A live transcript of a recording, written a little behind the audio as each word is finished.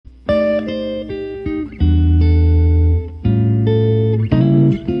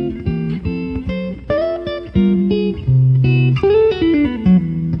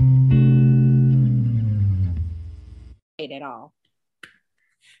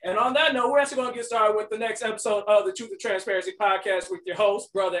And on that note, we're actually going to get started with the next episode of the Truth and Transparency Podcast with your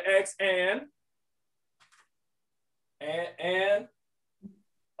host, Brother X, and hey,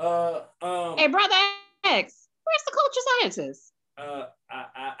 Brother X, where's the culture scientist?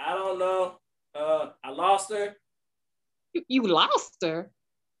 I don't know. I lost her. You lost her?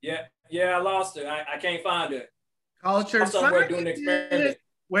 Yeah, I lost her. I can't find her. Culture somewhere doing an experiment.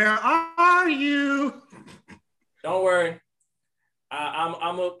 Where are you? Don't worry.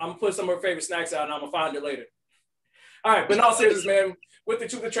 I'm gonna put some of her favorite snacks out and I'm gonna find her later. All right, but in all seriousness, man, with the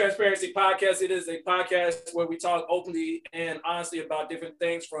Truth and Transparency Podcast, it is a podcast where we talk openly and honestly about different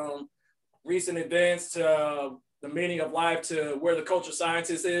things, from recent events to the meaning of life to where the culture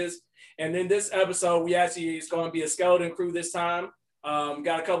scientist is. And in this episode, it's going to be a skeleton crew this time.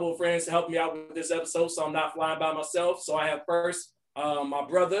 Got a couple of friends to help me out with this episode, so I'm not flying by myself. So I have first my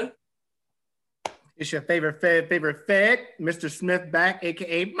brother. It's your favorite Fed, Mr. Smith back,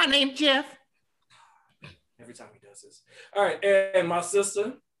 aka my name Jeff. Every time he does this. All right, and my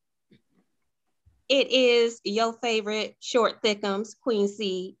sister. It is your favorite short thickums, Queen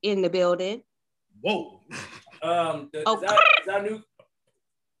C, in the building. Whoa. Is that new?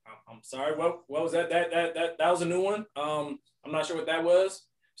 I'm sorry. What was that? That was a new one. I'm not sure what that was.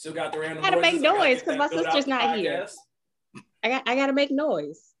 Still got the random. I gotta make noise because my sister's not here. I gotta make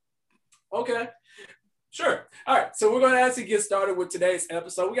noise. Okay. Sure. All right. So we're going to actually get started with today's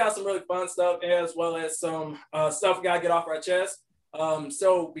episode. We got some really fun stuff as well as some stuff we got to get off our chest.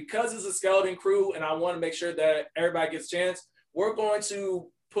 So because it's a skeleton crew and I want to make sure that everybody gets a chance, we're going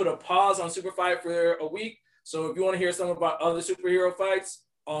to put a pause on Super Fight for a week. So if you want to hear some about other superhero fights,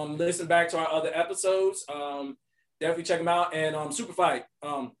 listen back to our other episodes. Definitely check them out. And Super Fight,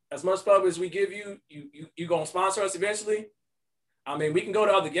 as much pub as we give you going to sponsor us eventually. I mean, we can go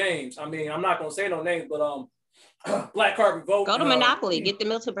to other games. I mean, I'm not going to say no names, but Black Carpet Vote. Go to Monopoly, get the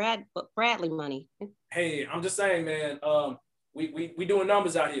Milton Bradley money. Hey, I'm just saying, man, we doing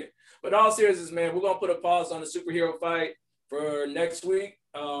numbers out here. But in all seriousness, man, we're going to put a pause on the superhero fight for next week.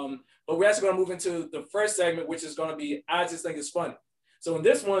 But we're actually going to move into the first segment, which is going to be, I just think it's funny. So in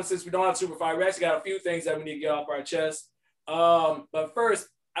this one, since we don't have Super Fight, we actually got a few things that we need to get off our chest. But first,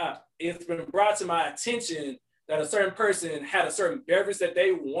 it's been brought to my attention that a certain person had a certain beverage that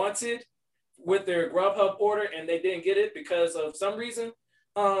they wanted with their Grubhub order and they didn't get it because of some reason.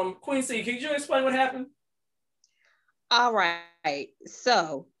 Queen C, can you explain what happened? All right.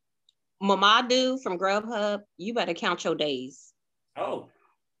 So, Mamadou from Grubhub, you better count your days. Oh.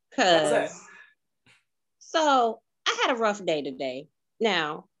 So, I had a rough day today.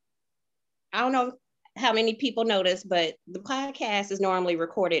 Now, I don't know how many people notice, but the podcast is normally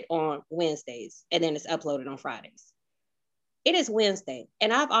recorded on Wednesdays and then it's uploaded on Fridays. It is Wednesday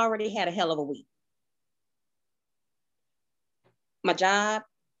and I've already had a hell of a week. My job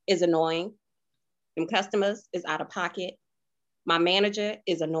is annoying. Them customers is out of pocket. My manager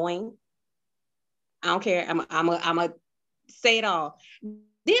is annoying. I don't care. I'm a say it all.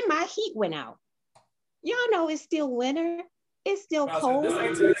 Then my heat went out. Y'all know it's still winter. It's still cold.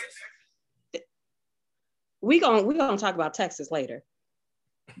 We're gonna talk about Texas later.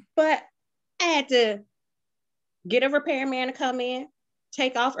 But I had to get a repairman to come in,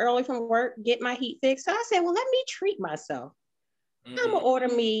 take off early from work, get my heat fixed. So I said, well, let me treat myself. I'm gonna order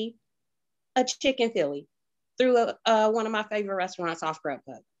me a chicken Philly through one of my favorite restaurants off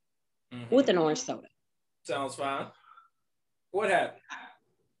Grubhub with an orange soda. Sounds fine. What happened?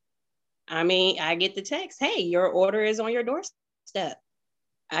 I mean, I get the text, hey, your order is on your doorstep.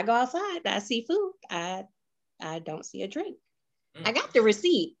 I go outside, I see food. I don't see a drink. I got the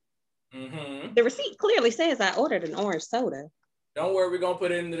receipt. The receipt clearly says I ordered an orange soda. Don't worry, we're gonna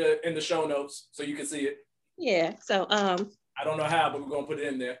put it in the show notes so you can see it. Yeah. So I don't know how, but we're gonna put it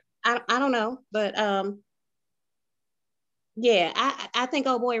in there. I don't know, but yeah, I think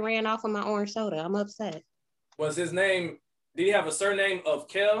old boy ran off with my orange soda. I'm upset. Was his name? Did he have a surname of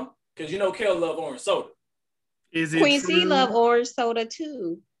Kel? Because you know Kel love orange soda. Is it Queen true? C love orange soda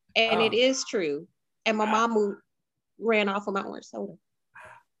too, and it is true. And my mom ran off with my orange soda.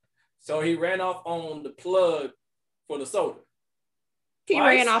 So he ran off on the plug for the soda. He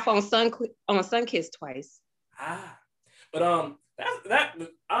ran off on Sunkist twice. But that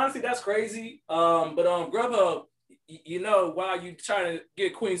honestly that's crazy. But Grubhub, you know, while you trying to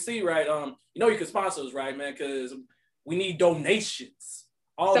get Queen C right, you know you can sponsor us, right, man? Because we need donations.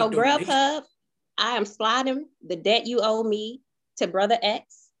 So Grubhub, I am sliding the debt you owe me to Brother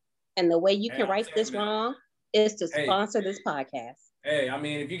X. And the way you can right this wrong is to sponsor this podcast. Hey, I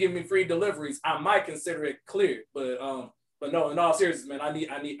mean, if you give me free deliveries, I might consider it cleared. But no, in all seriousness, man, I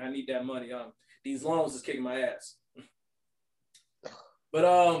need that money. These loans is kicking my ass.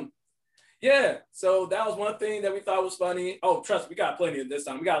 But yeah, so that was one thing that we thought was funny. Oh, trust me, we got plenty of this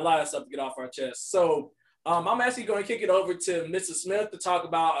time. We got a lot of stuff to get off our chest. So I'm actually going to kick it over to Mrs. Smith to talk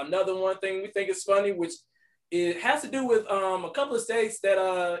about another one thing we think is funny, which it has to do with a couple of states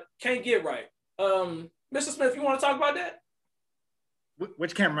that can't get right. Mr. Smith, you want to talk about that?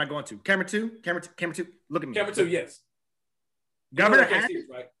 Which camera am I going to? Camera two? Camera two? Look at me. Camera two, yes. Governor Abbott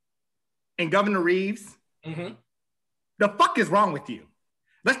right? And Governor Reeves. Mm-hmm. The fuck is wrong with you?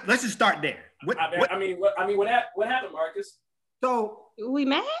 Let's just start there. What happened, Marcus? So we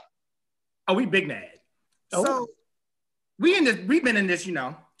mad? Oh, we big mad. Oh. So we've been in this,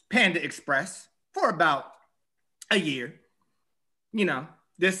 Panda Express for about a year.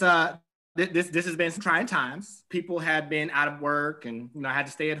 This has been some trying times. People have been out of work and had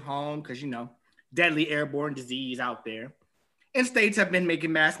to stay at home because deadly airborne disease out there. And states have been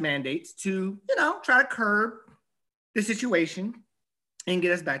making mask mandates to, try to curb the situation and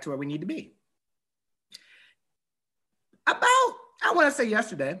get us back to where we need to be. I want to say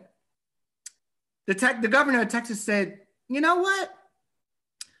yesterday, the governor of Texas said, you know what?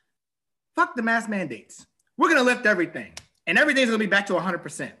 Fuck the mask mandates. We're going to lift everything. And everything's going to be back to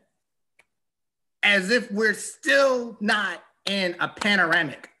 100%. As if we're still not in a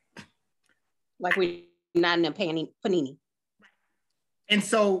panoramic. Like we're not in a panini. And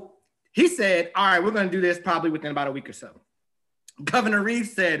so he said, all right, we're going to do this probably within about a week or so. Governor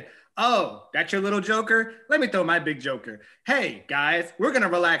Reeves said, oh, that's your little joker? Let me throw my big joker. Hey, guys, we're going to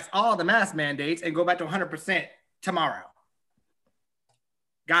relax all the mask mandates and go back to 100% tomorrow.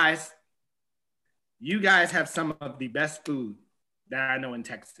 Guys, you guys have some of the best food that I know in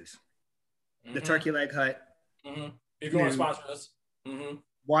Texas. Mm-hmm. The Turkey Leg Hut. Mm-hmm. If you want to sponsor us. Mm-hmm.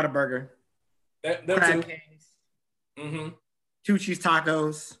 Whataburger. Crab Kings. Mm-hmm. Two Cheese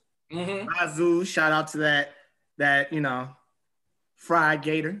Tacos. Mm-hmm. Azul, shout out to that fried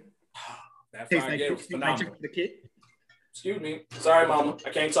gator. That fried gator was phenomenal. The kid. Excuse me. Sorry, Mama.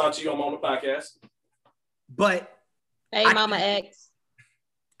 I can't talk to you on the podcast. But hey, Mama X.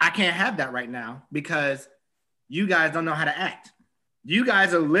 I can't have that right now because you guys don't know how to act. You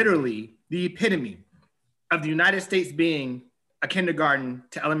guys are literally the epitome of the United States being a kindergarten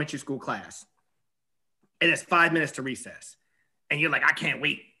to elementary school class. And it's 5 minutes to recess. And you're like, I can't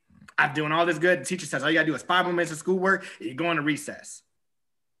wait. I'm doing all this good. The teacher says, all you gotta do is 5 more minutes of schoolwork, and you're going to recess.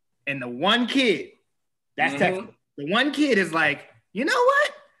 And the one kid, that's Texas. The one kid is like, you know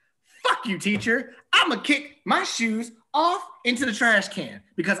what? Fuck you, teacher. I'm gonna kick my shoes off into the trash can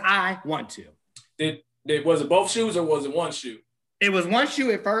because I want to. Was it both shoes or was it one shoe? It was one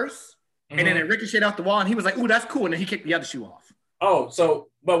shoe at first, and then it ricocheted off the wall, and he was like, ooh, that's cool. And then he kicked the other shoe off. Oh, so,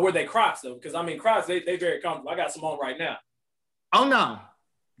 but were they Crocs though? Because Crocs, they very comfortable. I got some on right now. Oh no,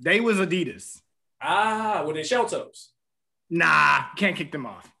 they was Adidas. Were they shell toes? Nah, can't kick them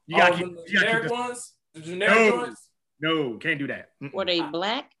off. You gotta keep the generic ones? The generic ones? No, can't do that. Were they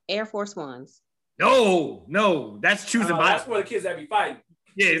black Air Force Ones? No, that's choosing. That's for the kids that be fighting.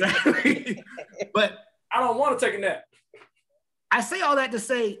 Yeah, exactly. But I don't want to take a nap. I say all that to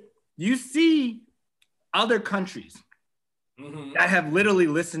say, you see other countries that have literally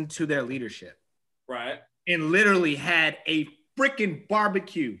listened to their leadership. Right. And literally had a freaking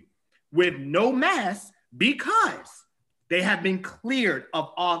barbecue with no mask because they have been cleared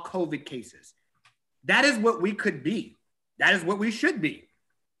of all COVID cases. That is what we could be. That is what we should be.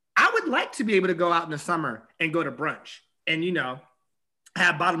 I would like to be able to go out in the summer and go to brunch and,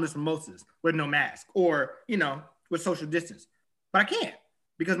 have bottomless mimosas with no mask or, with social distance. But I can't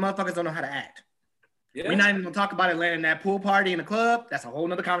because motherfuckers don't know how to act. Yeah. We're not even gonna talk about Atlanta and that pool party in the club. That's a whole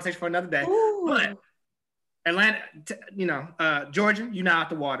nother conversation for another day. Ooh. But Atlanta, Georgia, you now out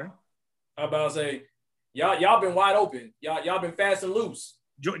the water. I'm about to say, y'all been wide open. Y'all been fast and loose.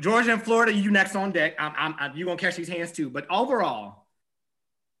 Georgia and Florida, you next on deck. You gonna catch these hands too. But overall,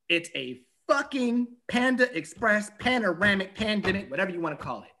 it's a fucking Panda Express, panoramic, pandemic, whatever you want to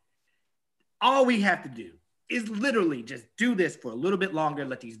call it. All we have to do is literally just do this for a little bit longer,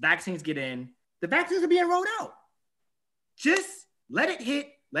 let these vaccines get in. The vaccines are being rolled out. Just let it hit,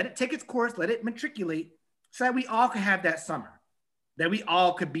 let it take its course, let it matriculate so that we all could have that summer, that we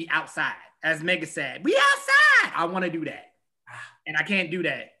all could be outside. As Mega said, we outside. I want to do that. And I can't do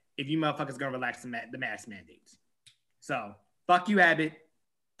that if you motherfuckers going to relax the mask mandates. So fuck you, Abbott.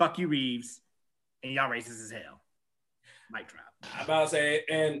 Fuck you, Reeves. And y'all racist as hell. Mic drop. I'm about to say,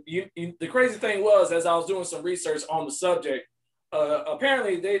 and the crazy thing was, as I was doing some research on the subject,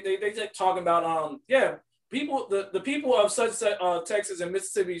 apparently they talking about people the people of such Texas and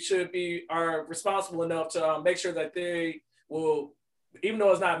Mississippi are responsible enough to make sure that they will, even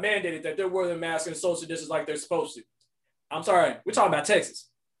though it's not mandated, that they're wearing masks and social distance like they're supposed to. I'm sorry, we're talking about Texas.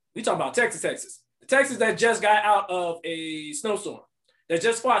 We're talking about Texas. The Texas that just got out of a snowstorm, that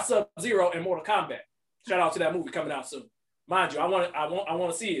just fought Sub-Zero in Mortal Kombat. Shout out to that movie coming out soon. Mind you, I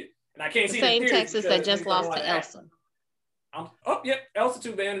want to see it, and I can't see the same it in Texas that just lost to Elsa. Yep, Elsa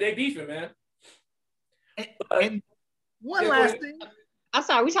too, man. They beefing, man. And one last thing. I'm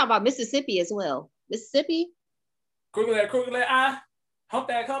sorry, we talking about Mississippi as well. Mississippi? Crooked eye,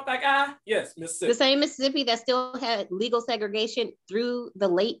 humpback eye. Yes, Mississippi. The same Mississippi that still had legal segregation through the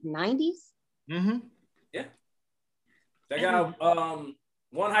late 90s? Mm-hmm. Yeah. They got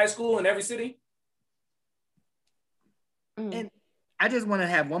one high school in every city. And I just want to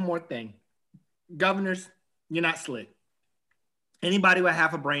have one more thing. Governors, you're not slick. Anybody with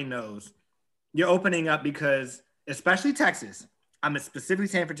half a brain knows you're opening up because, especially Texas, I'm specifically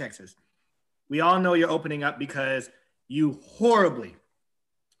saying for Texas, we all know you're opening up because you horribly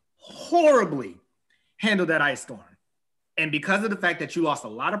handled that ice storm. And because of the fact that you lost a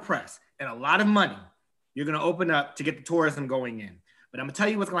lot of press and a lot of money, you're going to open up to get the tourism going in. But I'm going to tell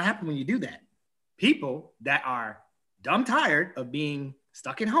you what's going to happen when you do that. People that are dumb tired of being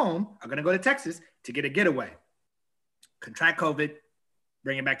stuck at home are going to go to Texas to get a getaway, contract COVID,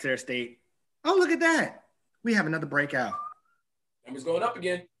 bring it back to their state. Oh, look at that. We have another breakout. Numbers going up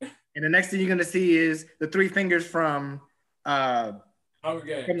again. And the next thing you're going to see is the three fingers from Hunger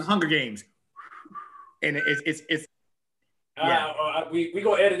Games. From the Hunger Games. And it's yeah. We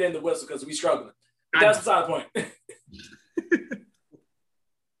go edit in the whistle because we struggling. But that's beside the point.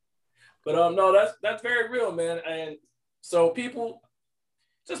 But no, that's very real, man. And so people,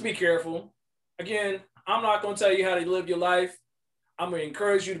 just be careful. Again, I'm not going to tell you how to live your life. I'm going to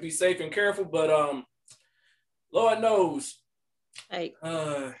encourage you to be safe and careful. But Lord knows, hey,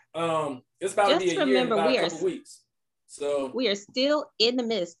 it's about to be a year in about a couple weeks. So we are still in the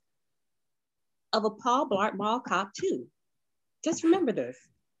midst of a Paul Blart Mall Cop 2. Just remember this.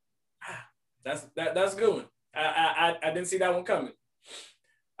 That's a good one. I didn't see that one coming.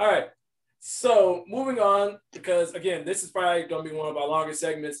 All right. So moving on, because again, this is probably going to be one of our longest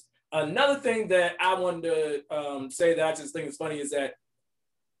segments. Another thing that I wanted to say that I just think is funny is that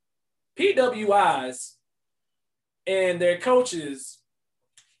PWIs and their coaches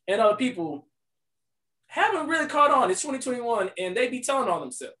and other people haven't really caught on. It's 2021 and they be telling on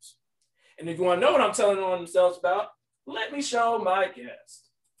themselves. And if you want to know what I'm telling on themselves about, let me show my guest.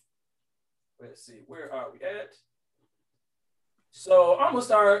 Let's see, where are we at? So I'm gonna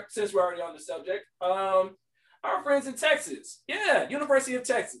start, since we're already on the subject. Our friends in Texas. Yeah, University of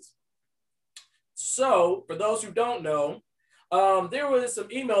Texas. So for those who don't know, there was some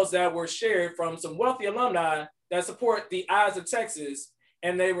emails that were shared from some wealthy alumni that support the Eyes of Texas,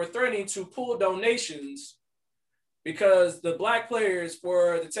 and they were threatening to pull donations because the Black players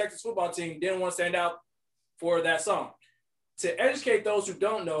for the Texas football team didn't want to stand out for that song. To educate those who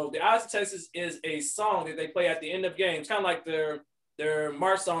don't know, the Eyes of Texas is a song that they play at the end of games, kind of like their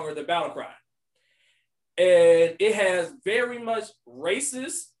march song or their battle cry. And it has very much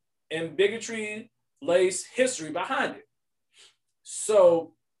racist and bigotry-laced history behind it.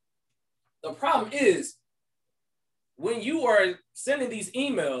 So the problem is, when you are sending these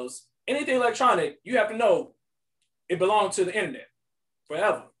emails, anything electronic, you have to know it belongs to the internet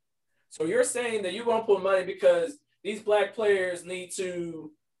forever. So you're saying that you're going to put money because these Black players need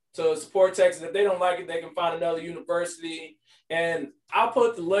to support Texas. If they don't like it, they can find another university. And I'll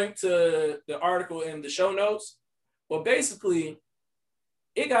put the link to the article in the show notes. But basically,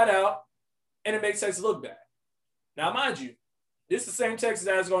 it got out and it makes Texas look bad. Now, mind you, this is the same Texas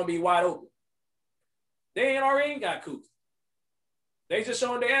that is going to be wide open. They already got cool. They just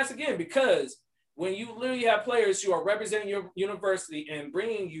showing their ass again, because when you literally have players who are representing your university and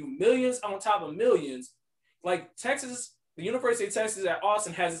bringing you millions on top of millions, like Texas, the University of Texas at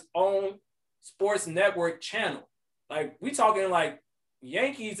Austin has its own sports network channel. Like, we talking like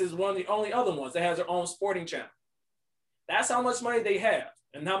Yankees is one of the only other ones that has their own sporting channel. That's how much money they have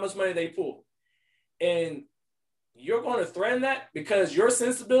and how much money they pull. And you're going to threaten that because your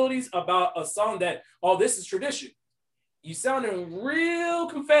sensibilities about a song that, oh, this is tradition. You sounding real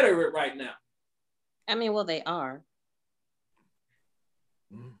Confederate right now. I mean, well, they are.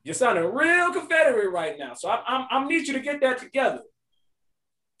 You're sounding real Confederate right now. So I need you to get that together.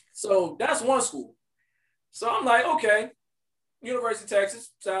 So that's one school. So I'm like, okay, University of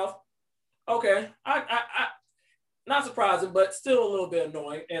Texas, South. Okay, I not surprising, but still a little bit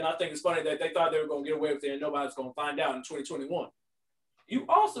annoying. And I think it's funny that they thought they were going to get away with it and nobody's going to find out in 2021. You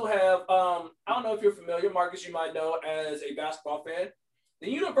also have, I don't know if you're familiar, Marcus, you might know as a basketball fan,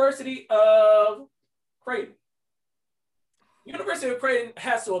 the University of Creighton. University of Creighton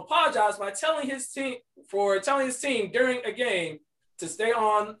has to apologize by telling his team during a game to stay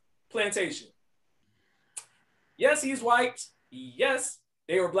on plantation. Yes, he's white. Yes,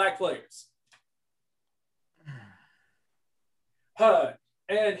 they were black players.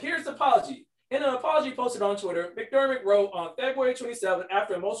 And here's the apology. In an apology posted on Twitter, McDermott wrote on February 27th,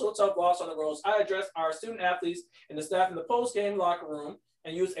 after emotional tough loss on the roads, I addressed our student athletes and the staff in the post-game locker room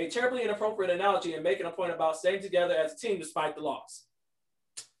and used a terribly inappropriate analogy in making a point about staying together as a team despite the loss.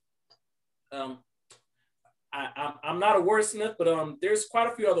 I'm not a wordsmith, but there's quite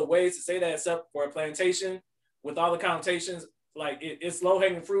a few other ways to say that except for a plantation with all the connotations. Like it's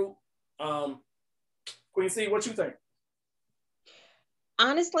low-hanging fruit. Queen C, what you think?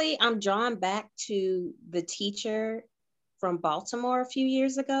 Honestly, I'm drawn back to the teacher from Baltimore a few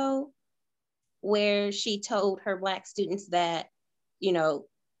years ago, where she told her Black students that, you know,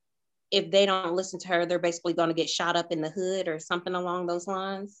 if they don't listen to her, they're basically going to get shot up in the hood or something along those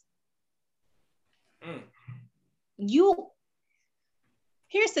lines.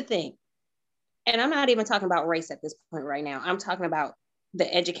 Here's the thing, and I'm not even talking about race at this point right now. I'm talking about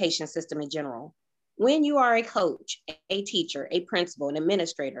the education system in general. When you are a coach, a teacher, a principal, an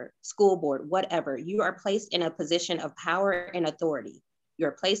administrator, school board, whatever, you are placed in a position of power and authority.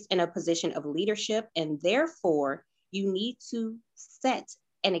 You're placed in a position of leadership, and therefore you need to set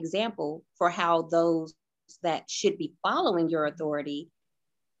an example for how those that should be following your authority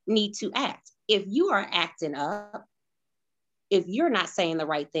need to act. If you are acting up, if you're not saying the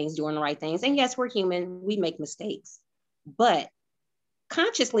right things, doing the right things, and yes, we're human, we make mistakes, but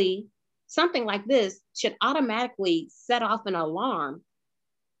consciously, something like this should automatically set off an alarm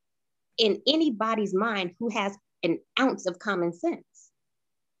in anybody's mind who has an ounce of common sense.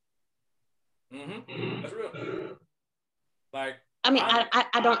 Mm-hmm. That's real. Like, I mean,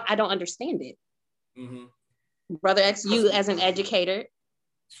 I don't understand it. Mm-hmm. Brother X, you as an educator,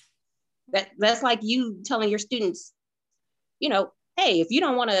 that's like you telling your students, you know, hey, if you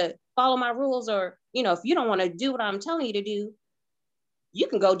don't want to follow my rules, or, you know, if you don't want to do what I'm telling you to do, you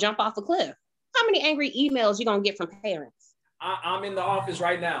can go jump off a cliff. How many angry emails you gonna get from parents? I'm in the office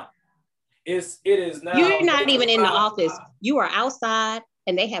right now. It is now. You're not even in the office. You are outside,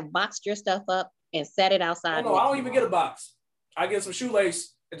 and they have boxed your stuff up and set it outside. Oh, no, I don't even get a box. I get some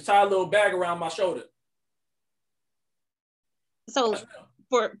shoelace and tie a little bag around my shoulder. So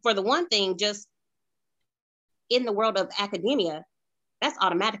for the one thing, just in the world of academia, that's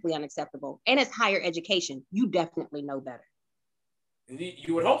automatically unacceptable. And it's higher education. You definitely know better.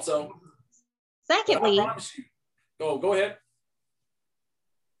 You would hope so. Secondly, go ahead.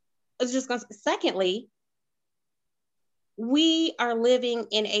 I was just going to say, secondly, we are living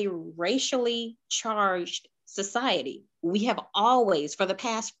in a racially charged society. We have always, for the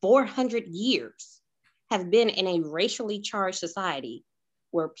past 400 years, have been in a racially charged society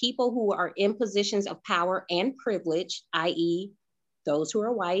where people who are in positions of power and privilege, i.e., those who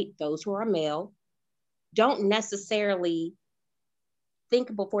are white, those who are male, don't necessarily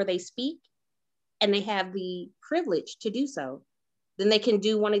think before they speak, and they have the privilege to do so. Then they can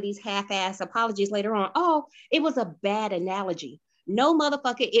do one of these half-ass apologies later on. Oh, it was a bad analogy. No,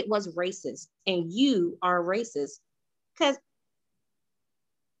 motherfucker, it was racist, and you are racist. Because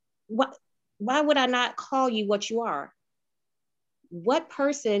why would I not call you what you are? What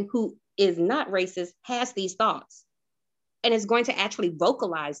person who is not racist has these thoughts and is going to actually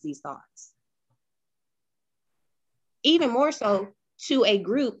vocalize these thoughts? Even more so to a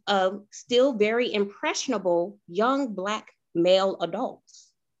group of still very impressionable young Black male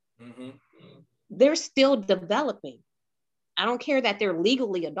adults. Mm-hmm. They're still developing. I don't care that they're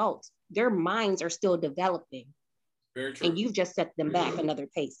legally adults. Their minds are still developing. Very true. And you've just set them back another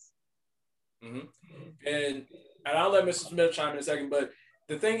pace. Mm-hmm. And I'll let Mr. Smith chime in a second, but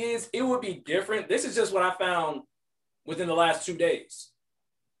the thing is, it would be different. This is just what I found within the last 2 days.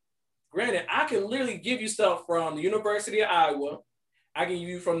 Granted, I can literally give you stuff from the University of Iowa. I can give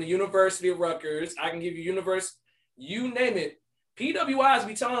you from the University of Rutgers. I can give you you name it. PWIs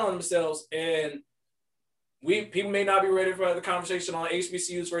be telling on themselves, and people may not be ready for the conversation on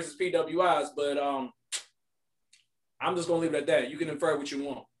HBCUs versus PWIs, but I'm just gonna leave it at that. You can infer what you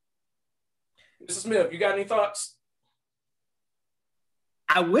want. Mr. Smith, you got any thoughts?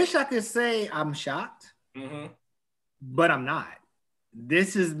 I wish I could say I'm shocked, but I'm not.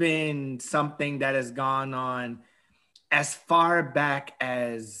 This has been something that has gone on as far back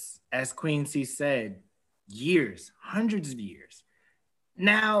as Queen C said, years, hundreds of years.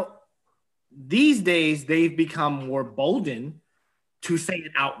 Now, these days, they've become more bolden to say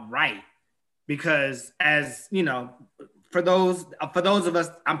it outright because, as you know, for those of us,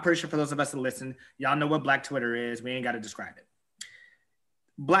 I'm pretty sure for those of us that listen, y'all know what Black Twitter is. We ain't got to describe it.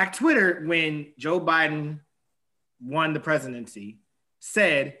 Black Twitter, when Joe Biden won the presidency,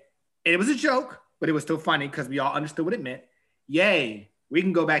 said it was a joke, but it was still funny because we all understood what it meant. Yay, we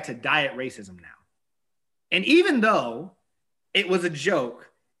can go back to diet racism now. And even though it was a joke,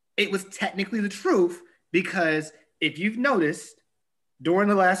 it was technically the truth, because if you've noticed, during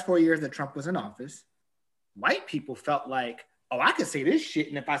the last 4 years that Trump was in office, white people felt like, oh, I could say this shit,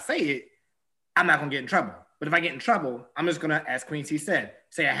 and if I say it, I'm not gonna get in trouble. But if I get in trouble, I'm just gonna, as Queen C said,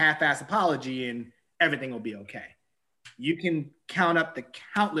 say a half-ass apology and everything will be okay. You can count up the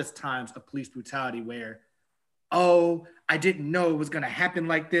countless times of police brutality where, oh, I didn't know it was gonna happen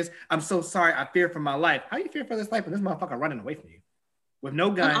like this. I'm so sorry, I fear for my life. How do you fear for this life when this motherfucker running away from you with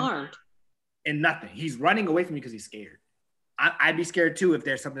no gun Unarmed. and nothing? He's running away from you because he's scared. I'd be scared too if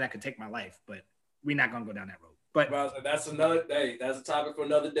there's something that could take my life, but we're not gonna go down that road. But that's another day. That's a topic for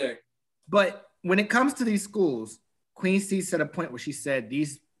another day. But when it comes to these schools, Queen C said a point where she said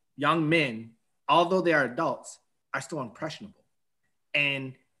these young men, although they are adults, are still impressionable.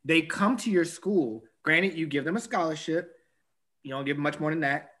 And they come to your school, granted, you give them a scholarship, you don't give them much more than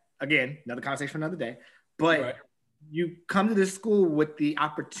that. Again, another conversation for another day. But right. You come to this school with the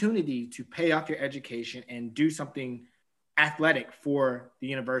opportunity to pay off your education and do something athletic for the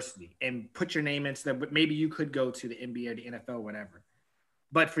university and put your name into them. But maybe you could go to the NBA or the NFL or whatever.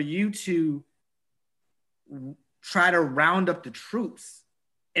 But for you to try to round up the troops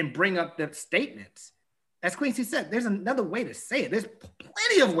and bring up the statements, as Quincy said, there's another way to say it. There's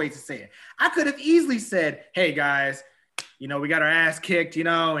plenty of ways to say it. I could have easily said, hey guys, we got our ass kicked,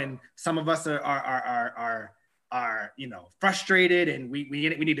 and some of us are frustrated, and we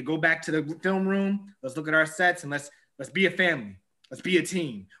need to go back to the film room. Let's look at our sets and let's be a family. Let's be a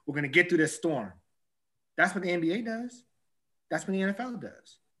team. We're going to get through this storm. That's what the NBA does. That's what the NFL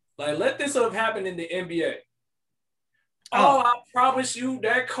does. Like, let this have happened in the NBA. Oh, I promise you,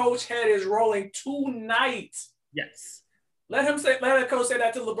 that coach head is rolling tonight. Yes. Let that coach say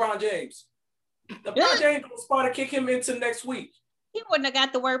that to LeBron James. LeBron James will spot to kick him into next week. He wouldn't have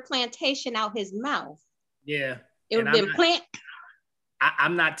got the word plantation out his mouth. Yeah. It would have been plant.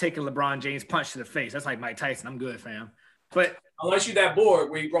 I'm not taking LeBron James' punch to the face. That's like Mike Tyson. I'm good, fam. But unless you're that bored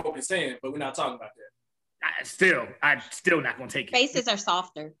where he broke his hand, but we're not talking about that. I'm still not going to take it. Faces are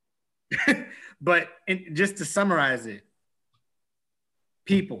softer. But just to summarize it,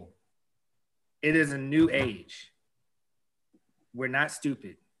 people, it is a new age. We're not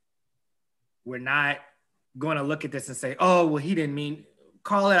stupid. We're not going to look at this and say, oh, well, he didn't mean,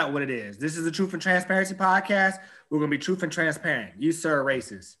 call it out what it is. This is the Truth and Transparency podcast. We're going to be truth and transparent. You, sir, are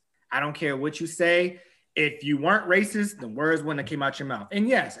racist. I don't care what you say. If you weren't racist, the words wouldn't have came out your mouth. And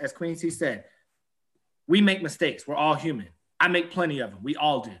yes, as Queen C said, we make mistakes. We're all human. I make plenty of them. We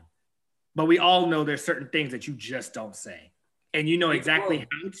all do. But we all know there's certain things that you just don't say. And you know exactly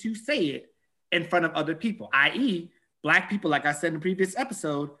how to say it in front of other people, i.e., Black people, like I said in the previous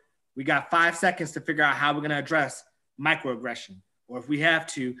episode, we got 5 seconds to figure out how we're going to address microaggression, or if we have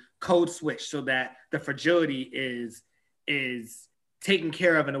to, code switch so that the fragility is taken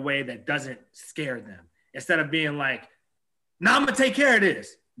care of in a way that doesn't scare them. Instead of being like, no, I'm going to take care of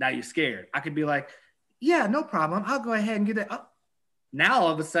this. Now you're scared. I could be like, yeah, no problem. I'll go ahead and get it up. Now,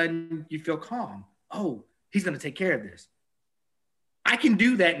 all of a sudden, you feel calm. Oh, he's going to take care of this. I can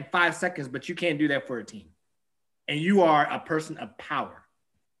do that in 5 seconds, but you can't do that for a team. And you are a person of power.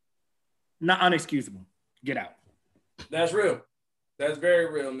 Not unexcusable. Get out. That's real. That's very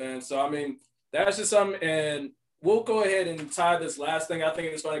real, man. So, I mean, that's just something. And we'll go ahead and tie this last thing. I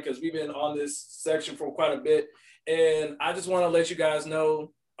think it's funny because we've been on this section for quite a bit. And I just want to let you guys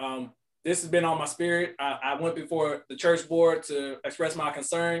know, this has been on my spirit. I went before the church board to express my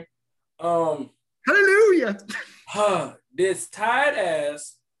concern. Hallelujah. This tight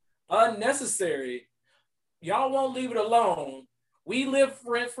ass, unnecessary. Y'all won't leave it alone. We live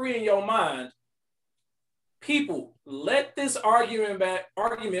rent-free in your mind. People, let this argument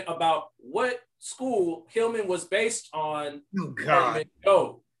about what school Hillman was based on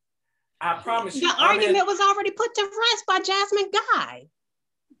go. I promise you. The argument was already put to rest by Jasmine Guy.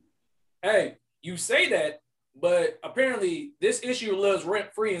 Hey, you say that, but apparently this issue lives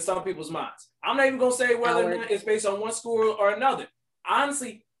rent-free in some people's minds. I'm not even going to say whether or not it's based on one school or another.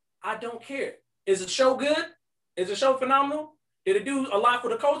 Honestly, I don't care. Is the show good? Is the show phenomenal? Did it do a lot for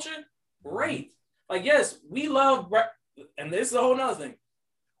the culture? Great. Like, yes, we love, and this is a whole nother thing.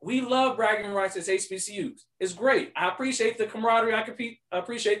 We love bragging rights as HBCUs. It's great. I appreciate the camaraderie. I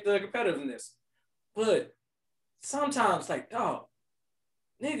appreciate the competitiveness. But sometimes, like, dog,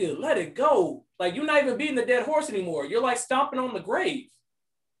 nigga, let it go. Like, you're not even beating the dead horse anymore. You're like stomping on the grave.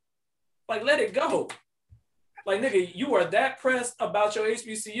 Like, let it go. Like, nigga, you are that pressed about your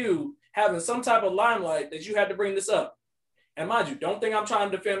HBCU having some type of limelight that you had to bring this up. And mind you, don't think I'm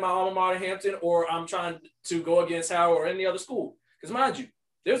trying to defend my alma mater, Hampton, or I'm trying to go against Howard or any other school. Because mind you,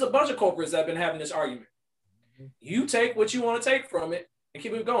 there's a bunch of culprits that have been having this argument. You take what you want to take from it and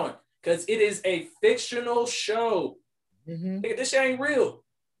keep it going. Because it is a fictional show. Nigga, this shit ain't real.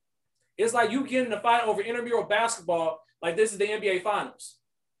 It's like you getting in a fight over intramural basketball like this is the NBA Finals.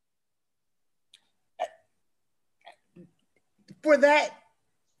 For that,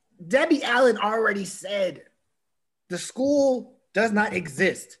 Debbie Allen already said the school does not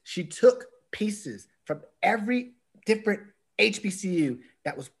exist. She took pieces from every different HBCU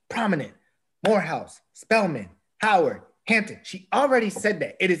that was prominent. Morehouse, Spelman, Howard, Hampton. She already said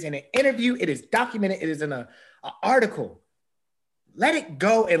that. It is in an interview. It is documented. It is in an article. Let it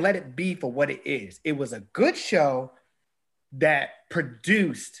go and let it be for what it is. It was a good show that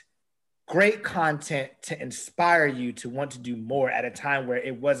produced great content to inspire you to want to do more at a time where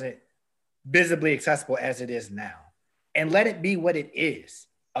it wasn't visibly accessible as it is now. And let it be what it is,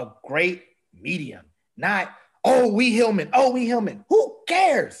 a great medium. Not, oh, we Hillman. Who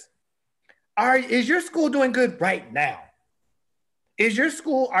cares? Is your school doing good right now?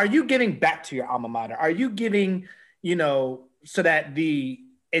 Are you giving back to your alma mater? Are you giving, so that the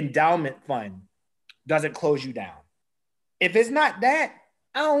endowment fund doesn't close you down? If it's not that,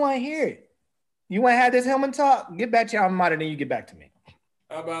 I don't want to hear it. You want to have this Hillman talk? Get back to your alma mater, then you get back to me.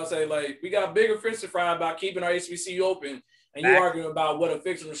 I'm about to say, like, we got bigger fish to fry about keeping our HBCU open, and you arguing about what a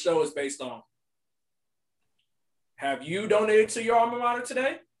fictional show is based on. Have you donated to your alma mater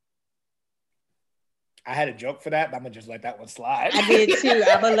today? I had a joke for that, but I'm going to just let that one slide. I did too.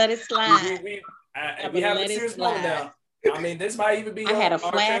 I'm going to let it slide. We have a serious moment now. I mean, this might even be I had a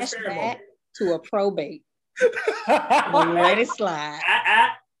flashback to a probate. I'm going to let it slide.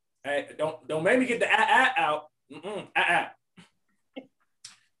 Hey, don't make me get the out.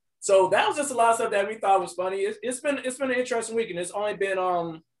 So that was just a lot of stuff that we thought was funny. It's been an interesting week, and it's only been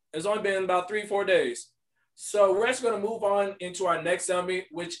about 3-4 days. So we're actually going to move on into our next segment,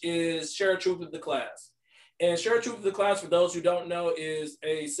 which is Share a Truth with the Class. And Share a Truth with the Class, for those who don't know, is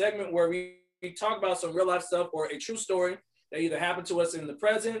a segment where we talk about some real life stuff or a true story that either happened to us in the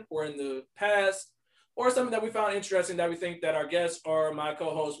present or in the past, or something that we found interesting that we think that our guests or my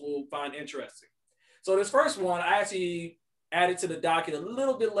co-host will find interesting. So this first one, I actually added to the docket a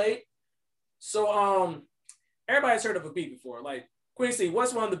little bit late. So everybody's heard of a beef before. Like, Quincy,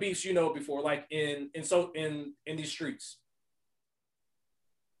 what's one of the beefs you know before, like in these streets?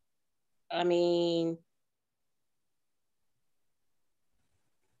 I mean,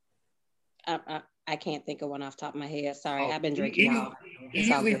 I can't think of one off the top of my head. Sorry, I've been drinking.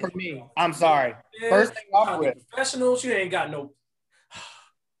 Easily for me. I'm sorry. Yeah, first thing off with professionals, you ain't got no.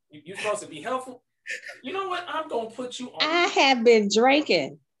 You're supposed to be helpful. You know what? I'm gonna put you on. I have been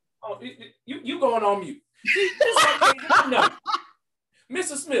drinking. Oh, you going on mute? No.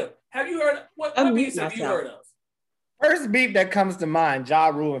 Mr. Smith, have you heard what beefs have you heard of? First beef that comes to mind: Ja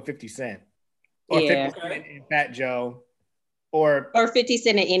Rule and 50 Cent, or 50 Cent and Fat Joe, or 50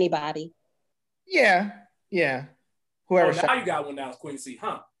 Cent and anybody. Yeah. Whoever. Now you got one now, Quincy,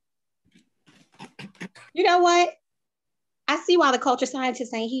 huh? You know what? I see why the culture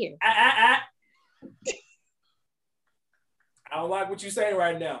scientists ain't here. I don't like what you're saying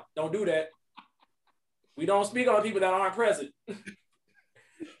right now. Don't do that. We don't speak on people that aren't present.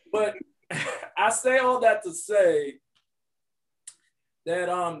 But I say all that to say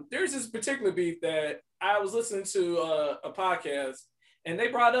that there's this particular beef that I was listening to a podcast, and they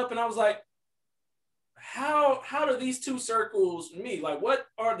brought up, and I was like, how do these two circles meet? Like, what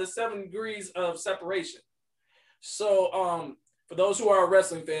are the 7 degrees of separation? So for those who are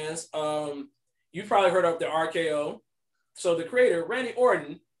wrestling fans, you've probably heard of the RKO. So the creator, Randy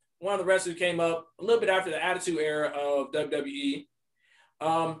Orton, one of the wrestlers who came up a little bit after the Attitude Era of WWE,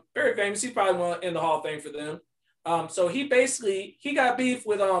 very famous. He's probably in the Hall of Fame for them. So he got beef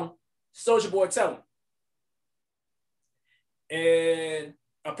with Soulja Boy Tellin. And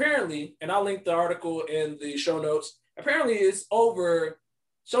apparently, and I'll link the article in the show notes, apparently it's over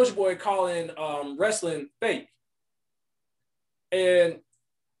Soulja Boy calling wrestling fake. And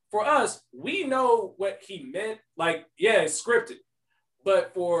for us, we know what he meant. Like, yeah, it's scripted.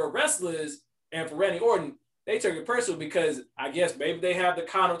 But for wrestlers and for Randy Orton, they took it personal because I guess maybe they have the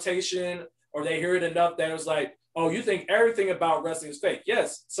connotation or they hear it enough that it was like, oh, you think everything about wrestling is fake.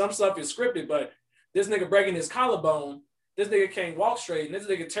 Yes, some stuff is scripted, but this nigga breaking his collarbone, this nigga can't walk straight, and this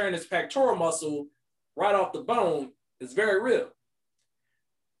nigga turning his pectoral muscle right off the bone is very real.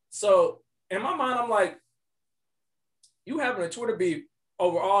 So in my mind, I'm like, you having a Twitter beef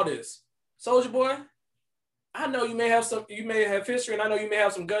over all this. Soulja Boy, I know you may have history, and I know you may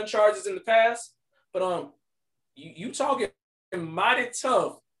have some gun charges in the past, but you talking mighty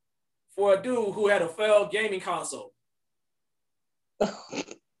tough for a dude who had a failed gaming console.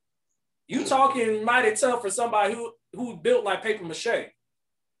 You talking mighty tough for somebody who built like paper mache.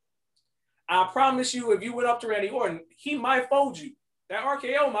 I promise you, if you went up to Randy Orton, he might fold you. That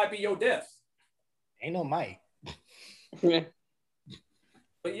RKO might be your death. Ain't no might.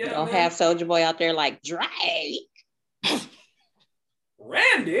 But yeah, don't man. have Soulja Boy out there like Drake.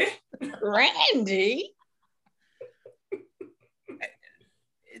 Randy.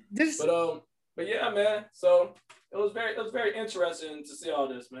 But yeah, man. So it was very interesting to see all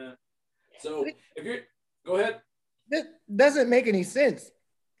this, man. So if you're go ahead. This doesn't make any sense.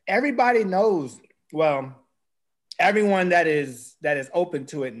 Everybody knows. Well, everyone that is open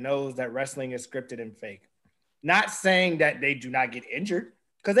to it knows that wrestling is scripted and fake. Not saying that they do not get injured,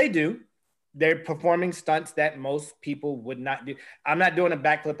 because they do. They're performing stunts that most people would not do. I'm not doing a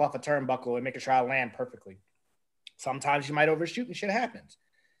backflip off a turnbuckle and making sure I land perfectly. Sometimes you might overshoot and shit happens.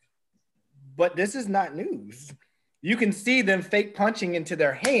 But this is not news. You can see them fake punching into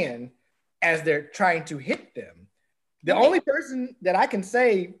their hand as they're trying to hit them. The only person that I can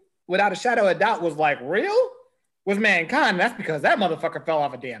say without a shadow of a doubt was like real was Mankind. That's because that motherfucker fell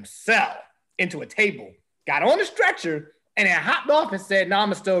off a damn cell into a table, got on a stretcher, and then hopped off and said, "No,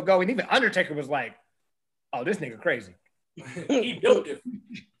 I'ma still go." And even Undertaker was like, "Oh, this nigga crazy." He built it.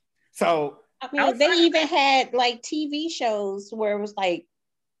 So I mean, they even had like TV shows where it was like,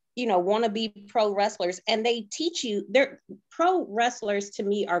 you know, wannabe pro wrestlers, and they teach you. They're pro wrestlers to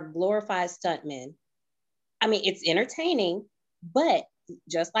me are glorified stuntmen. I mean, it's entertaining, but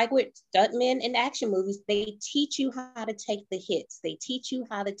just like with stuntmen in action movies, they teach you how to take the hits. They teach you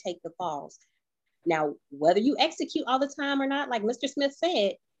how to take the falls. Now, whether you execute all the time or not, like Mr. Smith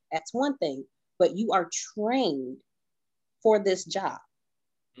said, that's one thing, but you are trained for this job.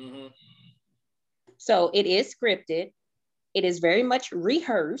 Mm-hmm. So it is scripted. It is very much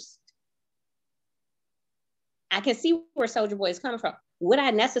rehearsed. I can see where Soulja Boy is coming from. Would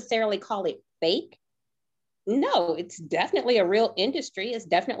I necessarily call it fake? No, it's definitely a real industry. It's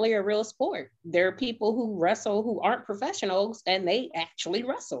definitely a real sport. There are people who wrestle who aren't professionals and they actually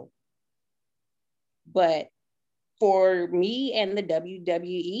wrestle. But for me and the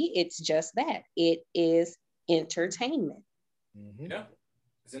WWE, it's just that. It is entertainment. Mm-hmm. Yeah,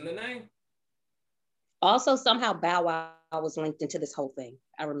 it's in the name. Also, somehow Bow Wow was linked into this whole thing.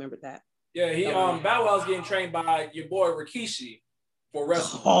 I remember that. Yeah, Bow Wow's getting trained by your boy Rikishi for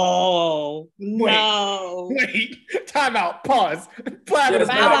wrestling. Oh no! Wait, time out. Pause. Yes,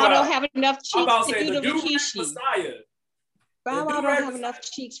 Bow Wow don't have enough I'm about cheeks to say to the do the dude Rikishi. Messiah. Bow Wow don't have enough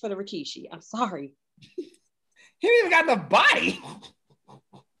cheeks for the Rikishi. I'm sorry. He ain't even got the body.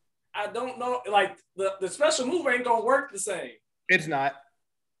 I don't know. Like the special move ain't gonna work the same. It's not.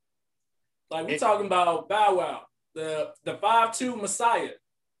 Like we're talking about Bow Wow, the 5'2" Messiah.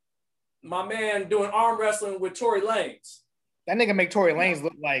 My man doing arm wrestling with Tory Lanez. That nigga make Tory Lanez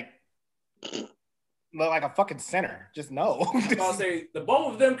look like a fucking center. Just no. I'll say the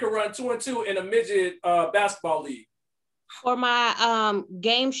both of them can run 2 and 2 in a midget basketball league. For my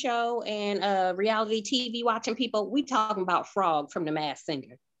game show and reality TV watching people, we talking about Frog from The Masked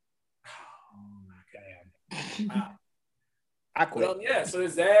Singer. Wow. I quit. But, yeah, so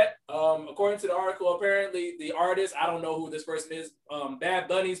there's that. According to the article, apparently the artist, I don't know who this person is. Bad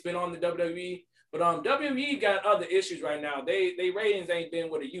Bunny's been on the WWE, but WWE got other issues right now. They ratings ain't been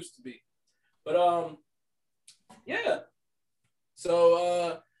what it used to be. But yeah.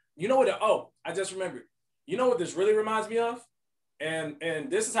 So you know what? I just remembered. You know what this really reminds me of? And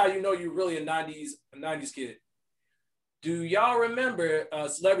this is how you know you're really a 90s kid. Do y'all remember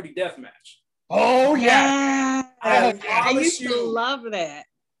Celebrity Deathmatch? Oh yeah. I used to love that.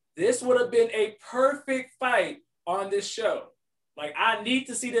 This would have been a perfect fight on this show. Like, I need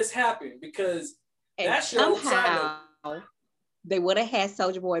to see this happen because that show somehow they would have had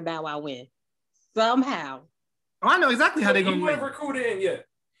Soulja Boy Bow Wow win. Somehow. Oh, I know exactly how they're gonna win. He would have win. recruited him, yeah.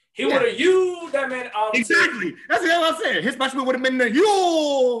 He would have used that man. Exactly. That's what I'm saying. His special move would have been the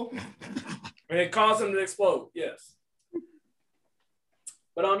you. And it caused him to explode. Yes.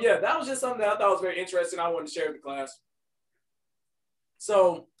 But yeah, that was just something that I thought was very interesting. I wanted to share with the class.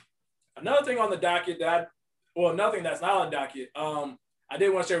 So another thing on the docket nothing that's not on the docket. I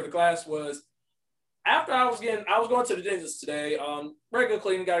did want to share with the class was after I was going to the dentist today. Regular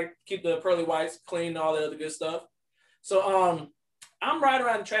cleaning, got to keep the pearly whites clean and all that other good stuff. So I'm riding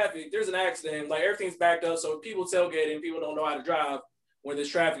around in traffic. There's an accident. Like everything's backed up. So people tailgating. People don't know how to drive when there's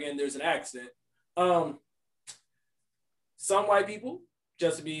traffic and there's an accident. Some white people,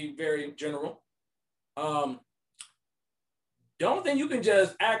 just to be very general, Don't think you can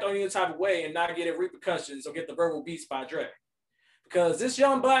just act on any type of way and not get any repercussions or get the verbal beats by Dre. Because this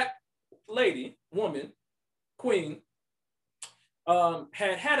young black lady, woman, queen,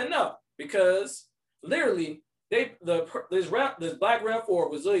 had enough, because literally this black rap for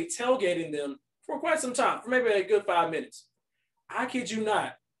was literally tailgating them for quite some time, for maybe a good 5 minutes. I kid you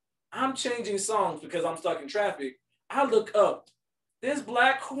not. I'm changing songs because I'm stuck in traffic. I look up. This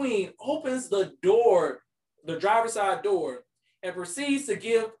black queen opens the door, the driver's side door, and proceeds to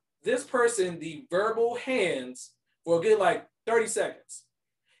give this person the verbal hands for a good like 30 seconds.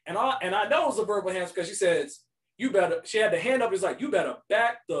 And I know it was a verbal hands because she says, she had the hand up, it's like, you better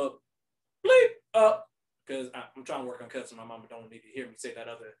back the bleep up. Because I'm trying to work on cuts and my mama don't need to hear me say that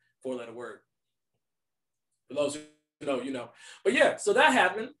other 4-letter word. For those who know, you know. But yeah, so that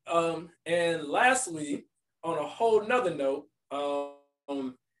happened. And lastly, on a whole nother note,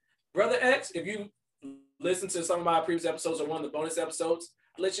 Brother X, if you listen to some of my previous episodes or one of the bonus episodes,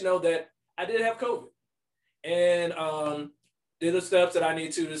 I'll let you know that I did have COVID. And did the steps that I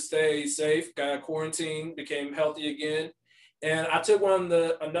need to stay safe, got quarantined, became healthy again. And I took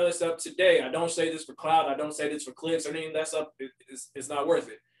another step today. I don't say this for clout. I don't say this for clicks or anything of that stuff. It's not worth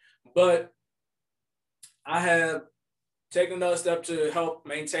it. But I have taken another step to help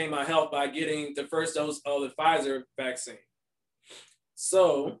maintain my health by getting the first dose of the Pfizer vaccine.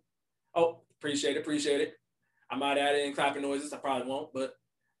 So, appreciate it. I might add in clapping noises. I probably won't, but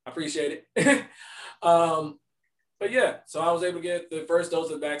I appreciate it. But yeah, so I was able to get the first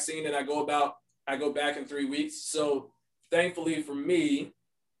dose of the vaccine, and I go back in 3 weeks. So thankfully for me,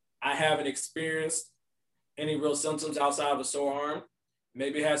 I haven't experienced any real symptoms outside of a sore arm.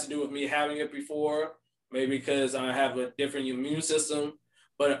 Maybe it has to do with me having it before, maybe because I have a different immune system.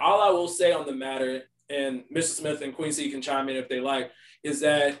 But all I will say on the matter, and Mr. Smith and Queen C can chime in if they like, is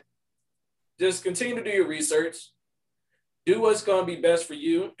that just continue to do your research. Do what's going to be best for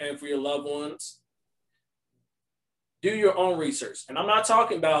you and for your loved ones. Do your own research. And I'm not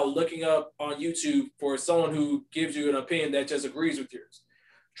talking about looking up on YouTube for someone who gives you an opinion that just agrees with yours.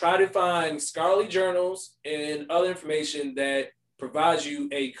 Try to find scholarly journals and other information that provides you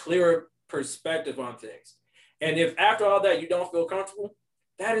a clearer perspective on things. And if after all that you don't feel comfortable,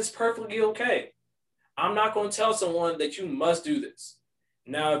 that is perfectly okay. I'm not going to tell someone that you must do this.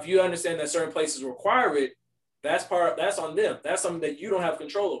 Now, if you understand that certain places require it, that's on them. That's something that you don't have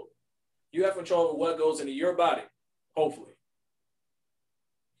control over. You have control over what goes into your body. Hopefully.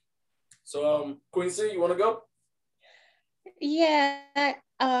 So, Queen C, you want to go? Yeah.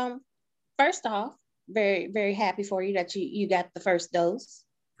 First off, very, very happy for you that you got the first dose.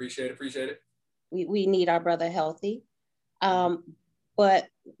 Appreciate it. We need our brother healthy. But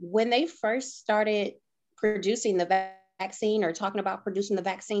when they first started producing the vaccine or talking about producing the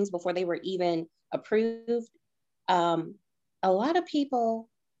vaccines before they were even approved, a lot of people,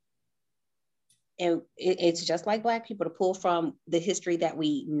 and it's just like Black people, to pull from the history that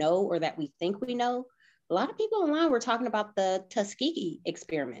we know or that we think we know. A lot of people online were talking about the Tuskegee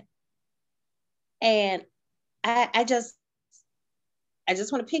experiment. And I just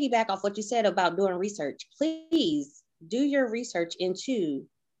want to piggyback off what you said about doing research. Please do your research into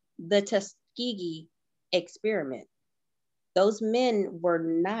the Tuskegee experiment. Those men were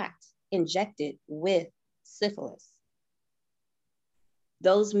not injected with syphilis.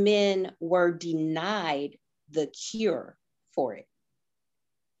 Those men were denied the cure for it.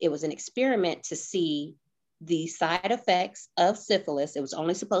 It was an experiment to see the side effects of syphilis. It was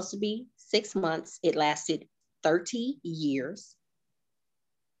only supposed to be 6 months. It lasted 30 years.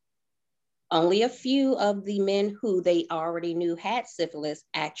 Only a few of the men who they already knew had syphilis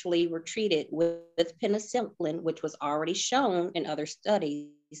actually were treated with penicillin, which was already shown in other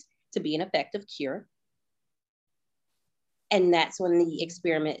studies to be an effective cure. And that's when the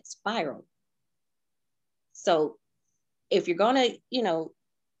experiment spiraled. So if you're gonna,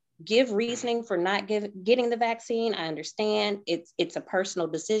 give reasoning for not getting the vaccine, I understand it's a personal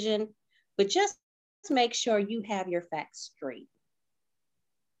decision, but just make sure you have your facts straight.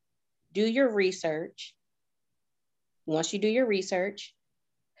 Do your research. Once you do your research,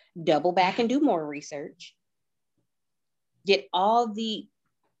 double back and do more research. Get all the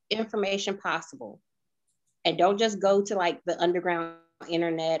information possible. And don't just go to like the underground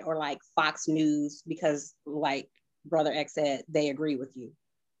internet or like Fox News because like Brother X said, they agree with you.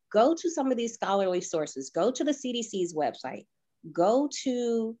 Go to some of these scholarly sources. Go to the CDC's website.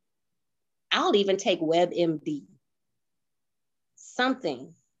 I'll even take WebMD.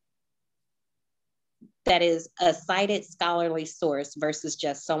 Something that is a cited scholarly source versus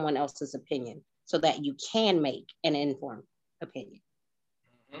just someone else's opinion so that you can make an informed opinion.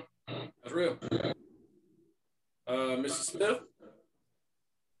 That's real. Mr. Smith?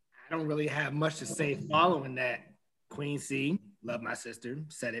 I don't really have much to say following that. Queen C, love my sister,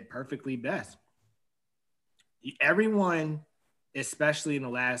 said it perfectly best. Everyone, especially in the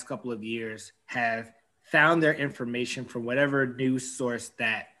last couple of years, have found their information from whatever news source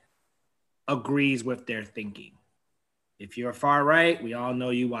that agrees with their thinking. If you're far right, we all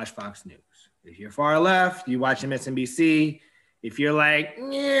know you watch Fox News. If you're far left, you watch MSNBC. If you're like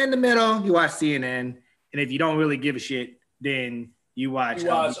in the middle, you watch CNN. And if you don't really give a shit, then you watch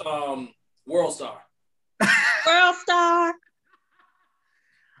World Star. World Star.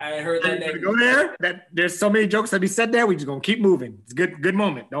 I ain't heard that name. Go there. There's so many jokes that be said there. We just gonna keep moving. It's a good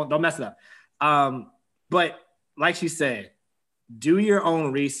moment. Don't mess it up. But like she said, do your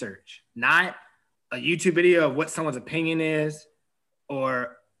own research, not a YouTube video of what someone's opinion is,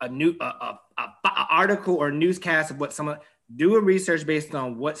 or a article or newscast of what someone. Do a research based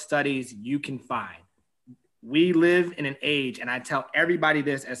on what studies you can find. We live in an age, and I tell everybody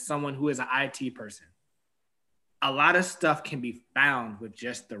this as someone who is an IT person. A lot of stuff can be found with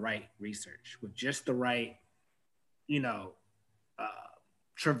just the right research, with just the right,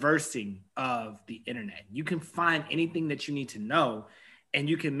 traversing of the internet. You can find anything that you need to know, and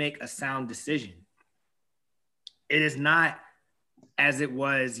you can make a sound decision. It is not as it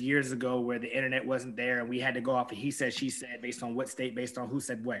was years ago where the internet wasn't there and we had to go off of he said, she said, based on what state, based on who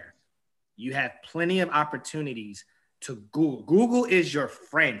said where. You have plenty of opportunities to Google. Google is your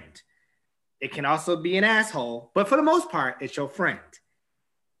friend. It can also be an asshole, but for the most part, it's your friend.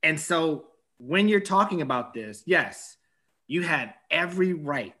 And so when you're talking about this, yes, you have every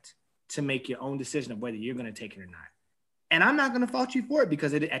right to make your own decision of whether you're going to take it or not. And I'm not going to fault you for it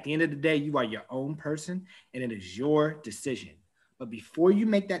because at the end of the day, you are your own person and it is your decision. But before you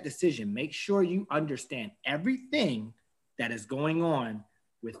make that decision, make sure you understand everything that is going on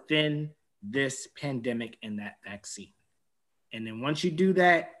within this pandemic and that vaccine. And then once you do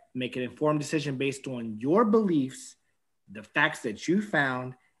that, make an informed decision based on your beliefs, the facts that you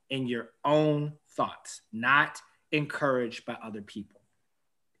found, and your own thoughts, not encouraged by other people.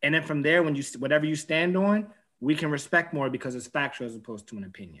 And then from there, whatever you stand on, we can respect more because it's factual as opposed to an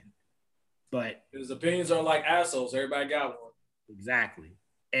opinion. But his opinions are like assholes. Everybody got one. Exactly.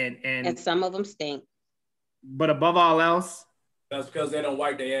 And some of them stink. But above all else, that's because they don't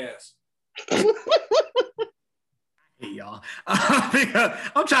wipe their ass. Hey, y'all.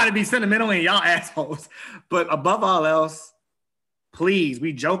 I'm trying to be sentimental and y'all assholes. But above all else, please,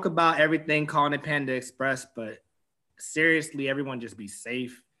 we joke about everything calling it Panda Express, but seriously, everyone just be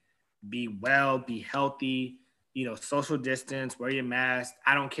safe, be well, be healthy, social distance, wear your mask.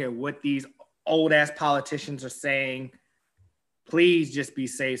 I don't care what these old ass politicians are saying. Please just be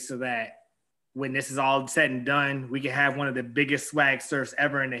safe so that when this is all said and done, we can have one of the biggest swag surfs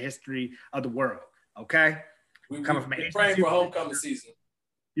ever in the history of the world. Okay? We're praying for homecoming season.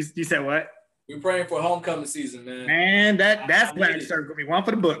 You said what? We're praying for homecoming season, man. Man, that's swag surf gonna be one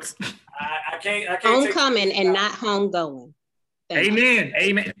for the books. I can't homecoming and not homegoing. Amen.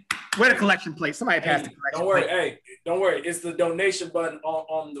 Amen. Where the collection plate? Somebody passed the collection don't worry. plate. Hey, don't worry. It's the donation button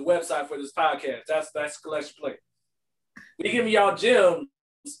on the website for this podcast. That's collection plate. We giving y'all gems.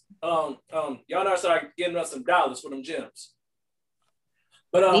 Y'all not start getting us some dollars for them gems.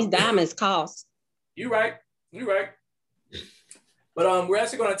 But these diamonds cost. You're right. But we're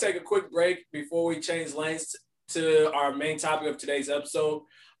actually going to take a quick break before we change lanes to our main topic of today's episode.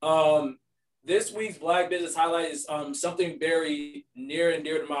 This week's Black Business Highlight is something very near and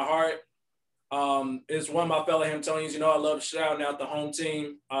dear to my heart. It's one of my fellow Hamptonians. I love shouting out the home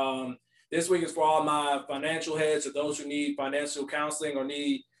team. This week is for all my financial heads or those who need financial counseling or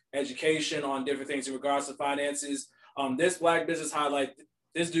need education on different things in regards to finances. This Black Business Highlight,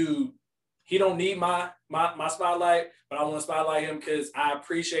 this dude, he don't need my spotlight, but I want to spotlight him because I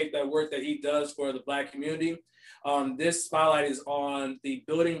appreciate that work that he does for the Black community. This spotlight is on the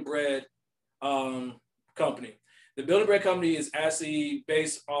Building Bread company. The Building Bread company is actually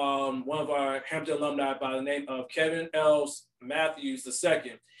based on one of our Hampton alumni by the name of Kevin L. Matthews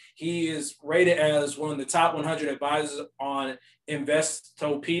II. He is rated as one of the top 100 advisors on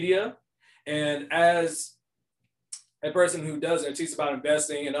Investopedia. And as a person who does and teaches about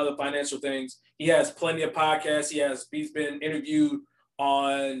investing and other financial things, he has plenty of podcasts. He's been interviewed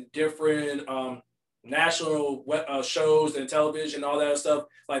on different national shows and television, all that stuff.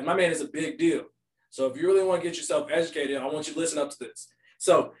 Like, my man is a big deal. So if you really want to get yourself educated, I want you to listen up to this.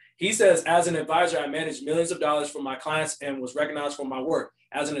 So he says, as an advisor, I manage millions of dollars for my clients and was recognized for my work.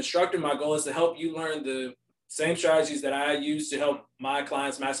 As an instructor, my goal is to help you learn the same strategies that I use to help my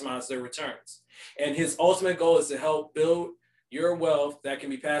clients maximize their returns. And his ultimate goal is to help build your wealth that can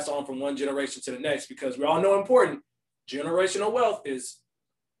be passed on from one generation to the next, because we all know important generational wealth is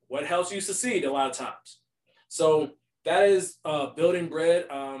what helps you succeed a lot of times. So that is Building Bread.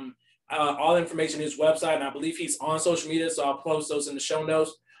 All the information in his website, and I believe he's on social media, so I'll post those in the show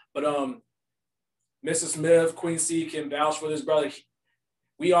notes. But Mr. Smith, Queen C can vouch for this brother.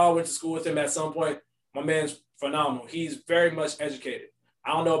 We all went to school with him at some point. My man's phenomenal. He's very much educated.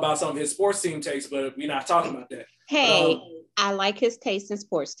 I don't know about some of his sports team takes, but we're not talking about that. Hey, but, I like his taste in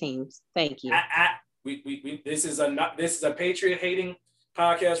sports teams. Thank you. This is a Patriot hating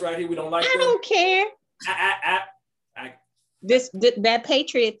podcast right here. We don't like. I don't care. That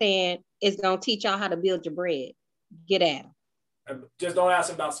Patriot fan is gonna teach y'all how to build your bread. Get at him. Just don't ask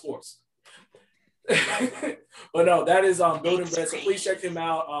him about sports. But no, that is Building Bread. So please check him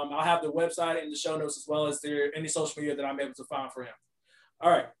out. I'll have the website in the show notes as well as any social media that I'm able to find for him. All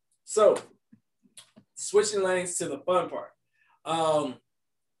right, so switching lanes to the fun part.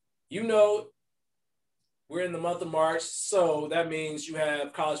 We're in the month of March, so that means you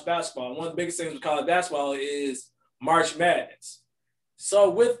have college basketball. One of the biggest things with college basketball is March Madness. So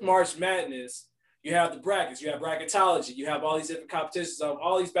with March Madness, you have the brackets, you have bracketology, you have all these different competitions of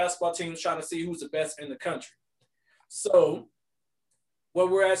all these basketball teams trying to see who's the best in the country. So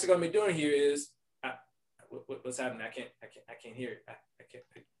what we're actually going to be doing here is, what's happening? I can't hear it. I can't.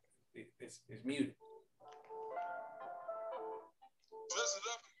 It's muted.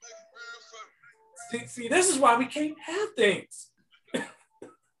 See, this is why we can't have things.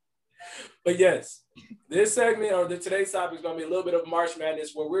 But yes, this segment or today's topic is going to be a little bit of March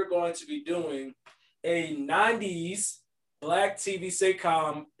Madness, where we're going to be doing a 90s Black TV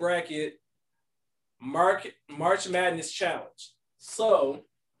sitcom bracket March Madness challenge. So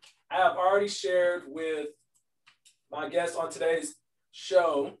I have already shared with my guests on today's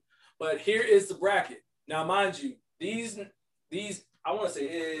show, but here is the bracket. Now, mind you, these I want to say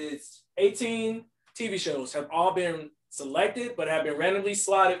it's 18 TV shows have all been selected, but have been randomly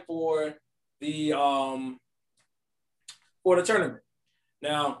slotted for the tournament.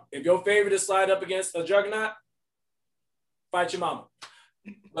 Now, if your favorite is slide up against a juggernaut, fight your mama.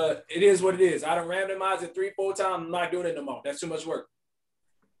 But it is what it is. I done randomized it 3-4 times. I'm not doing it no more. That's too much work.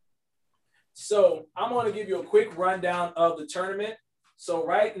 So I'm going to give you a quick rundown of the tournament. So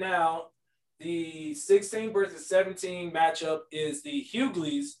right now, the 16 versus 17 matchup is the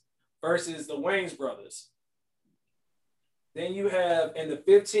Hughleys versus the Wayans brothers. Then you have, in the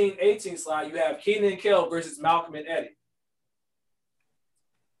 15-18 slide, you have Kenan and Kel versus Malcolm and Eddie.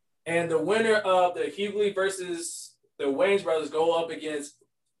 And the winner of the Hughley versus the Wayans brothers go up against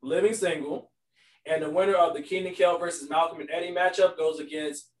Living Single. And the winner of the Kenan and Kel versus Malcolm and Eddie matchup goes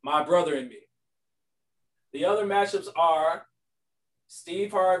against My Brother and Me. The other matchups are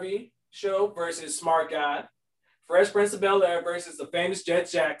Steve Harvey Show versus Smart Guy, Fresh Prince of Bel-Air versus the famous Jet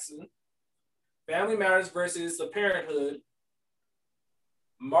Jackson, Family Matters versus The Parenthood,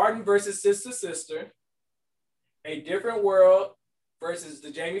 Martin versus Sister Sister, A Different World versus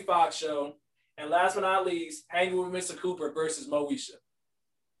The Jamie Foxx Show, and last but not least, Hanging with Mr. Cooper versus Moesha.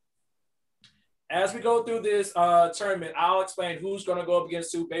 As we go through this tournament, I'll explain who's going to go up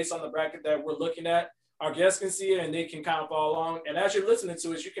against who based on the bracket that we're looking at. Our guests can see it and they can kind of follow along. And as you're listening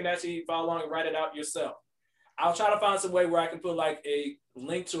to it, you can actually follow along and write it out yourself. I'll try to find some way where I can put like a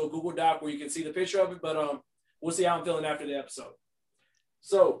link to a Google Doc where you can see the picture of it, but we'll see how I'm feeling after the episode.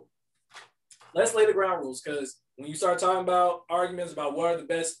 So let's lay the ground rules, because when you start talking about arguments about what are the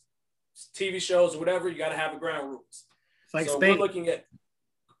best TV shows or whatever, you got to have the ground rules. It's like so spades. We're looking at,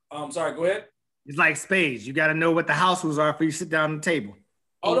 sorry, go ahead. It's like spades. You got to know what the house rules are before you sit down at the table.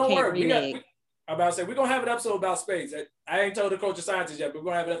 Oh, don't worry. I'm about to say, we're going to have an episode about spades. I ain't told the coach of sciences yet, but we're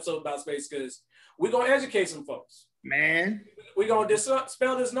going to have an episode about spades because we're going to educate some folks. Man. We're going to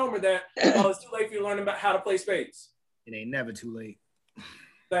dispel this number that it's too late for you to learn about how to play spades. It ain't never too late.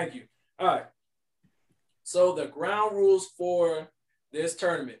 Thank you. All right. So the ground rules for this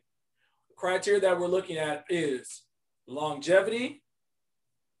tournament, the criteria that we're looking at is longevity,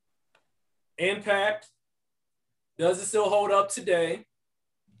 impact, does it still hold up today?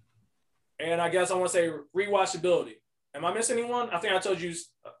 And I guess I want to say rewatchability. Am I missing anyone? I think I told you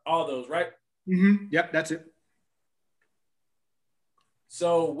all those, right? Mm-hmm. Yep, that's it.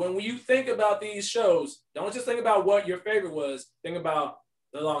 So when you think about these shows, don't just think about what your favorite was. Think about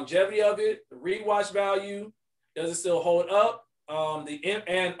the longevity of it, the rewatch value. Does it still hold up?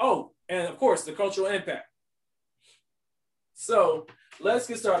 And of course, the cultural impact. So let's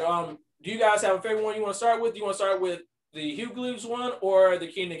get started. Do you guys have a favorite one you want to start with? Do you want to start with the Hughleys one or the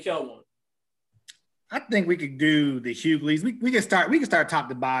Kenan and Kel one? I think we could do the Hughleys. We can start top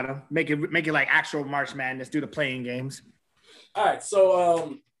to bottom, make it like actual March Madness, do the playing games. All right,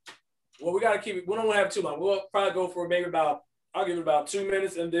 so well, we gotta keep it. We don't want to have too long. We'll probably go for maybe about. I'll give it about 2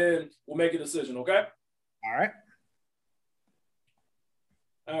 minutes, and then we'll make a decision. Okay. All right.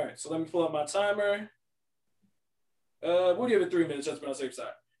 All right. So let me pull up my timer. We'll give it 3 minutes just to be on the safe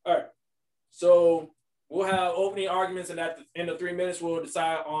side. All right. So we'll have opening arguments, and at the end of 3 minutes, we'll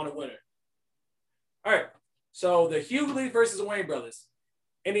decide on a winner. All right. So the Hughley versus the Wayans brothers.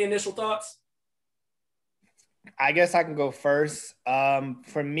 Any initial thoughts? I guess I can go first.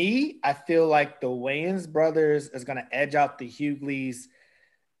 For me, I feel like the Wayans brothers is going to edge out the Hughleys,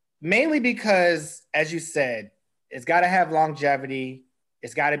 mainly because, as you said, it's got to have longevity,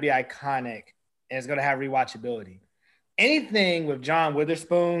 it's got to be iconic, and it's going to have rewatchability. Anything with John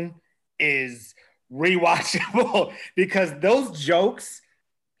Witherspoon is rewatchable because those jokes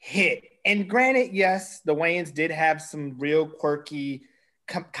hit. And granted, yes, the Wayans did have some real quirky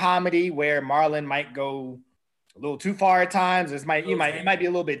comedy where Marlon might go a little too far at times. It might be a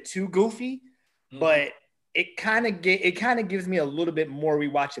little bit too goofy, but it kind of gives me a little bit more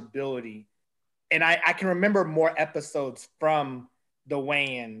rewatchability. And I can remember more episodes from the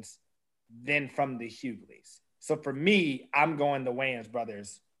Wayans than from the Hughleys. So for me, I'm going the Wayans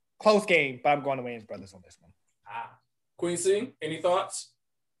brothers. Close game, but I'm going the Wayans brothers on this one. Queen C, any thoughts?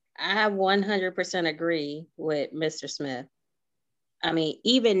 I 100% agree with Mr. Smith. I mean,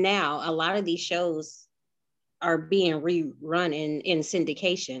 even now, a lot of these shows are being rerun in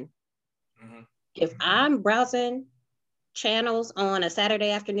syndication. Mm-hmm. If I'm browsing channels on a Saturday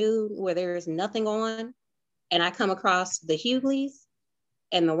afternoon where there's nothing on, and I come across the Hughleys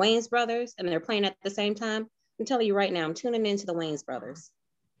and the Wayans brothers, and they're playing at the same time, I'm telling you right now, I'm tuning into the Wayans brothers.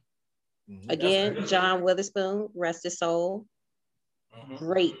 Mm-hmm. Again, John Witherspoon, rest his soul. Mm-hmm.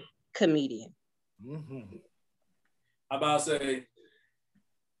 Great comedian. Mm-hmm. I'm about to say,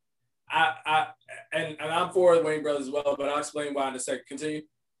 and I'm for the Wayans brothers as well, but I'll explain why in a second. Continue.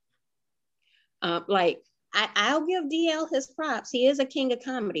 I'll give DL his props. He is a king of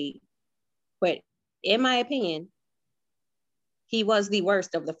comedy, but in my opinion, he was the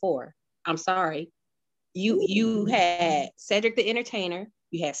worst of the four. I'm sorry. You had Cedric the Entertainer,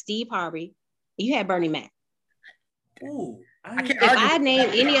 you had Steve Harvey, you had Bernie Mac. Ooh, if I name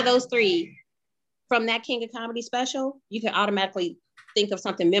any of those three from that King of Comedy special, you can automatically think of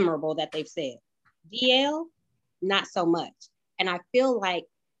something memorable that they've said. DL, not so much. And I feel like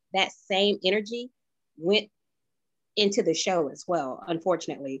that same energy went into the show as well,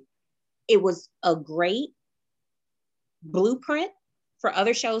 unfortunately. It was a great blueprint for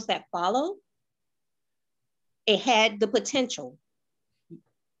other shows that follow. It had the potential.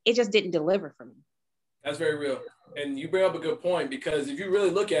 It just didn't deliver for me. That's very real. And you bring up a good point, because if you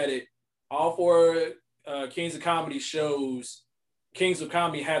really look at it, all four Kings of Comedy shows, Kings of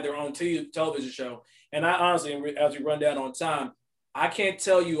Comedy had their own television show. And I honestly, as we run down on time, I can't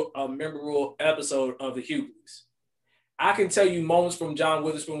tell you a memorable episode of the Hughleys. I can tell you moments from John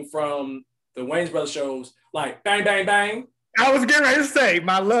Witherspoon from the Wayans Brothers shows, like Bang, Bang, Bang. I was getting ready to say,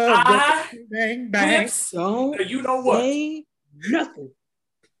 my love. Bang, bang. So you know what? Nothing.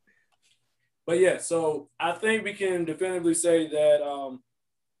 But yeah, so I think we can definitively say that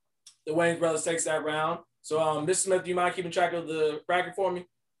the Wayans Brothers takes that round. So, Mr. Smith, do you mind keeping track of the bracket for me?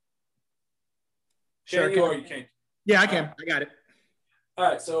 Sure. Or you can't? Yeah, I can. I got it. All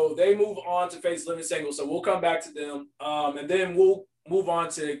right, so they move on to face Living Single. So we'll come back to them. And then we'll move on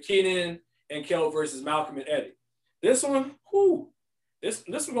to Kenan and Kel versus Malcolm and Eddie. This one, this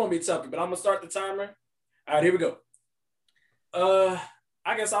one's going to be tough, but I'm going to start the timer. All right, here we go.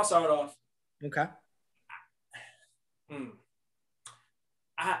 I guess I'll start off. Okay.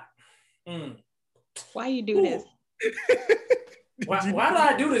 Why you do this? Why did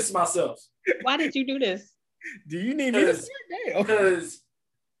I do this to myself? Why did you do this? Do you need me to sit down? Because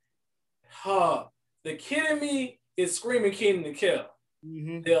the kid in me is screaming Kenan and Kel.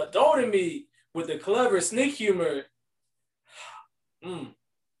 Mm-hmm. The adult in me with the clever sneak humor,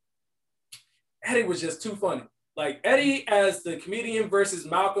 Eddie was just too funny. Like Eddie as the comedian versus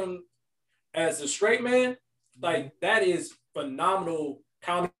Malcolm as the straight man, like that is phenomenal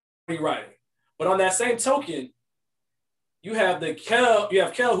comedy writing. But on that same token, you have Kel,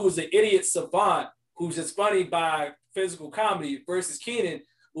 who's the idiot savant, who's just funny by physical comedy, versus Kenan,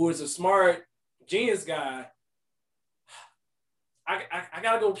 who is a smart genius guy. I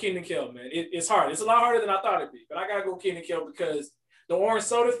gotta go Kenan and Kel, man. It's hard. It's a lot harder than I thought it'd be, but I gotta go Kenan and Kel because the orange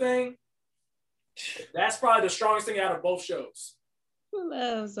soda thing, that's probably the strongest thing out of both shows. Who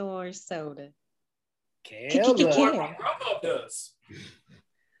loves orange soda? Kel. Grubhub does.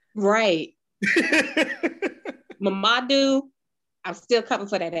 Right. Mamadou, I'm still coming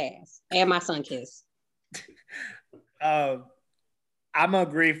for that ass and my sun kiss. I'm gonna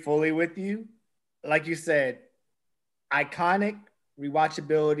agree fully with you. Like you said, iconic,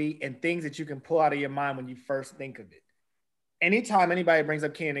 rewatchability, and things that you can pull out of your mind when you first think of it. Anytime anybody brings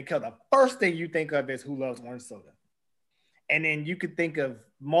up Kenan and Kel, the first thing you think of is Who Loves Orange Soda. And then you could think of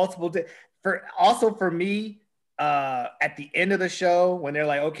multiple for me, at the end of the show, when they're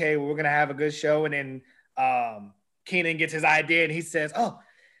like, okay, we're gonna have a good show, and then Kenan gets his idea and he says, oh,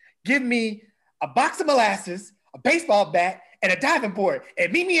 give me a box of molasses, a baseball bat, and a diving board,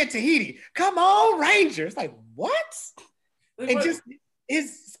 and meet me in Tahiti. Come on, Ranger. It's like, what? And just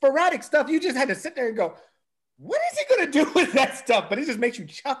his sporadic stuff, you just had to sit there and go, what is he gonna do with that stuff? But it just makes you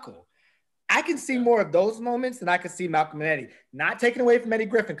chuckle. I can see more of those moments than I can see Malcolm and Eddie. Not taken away from Eddie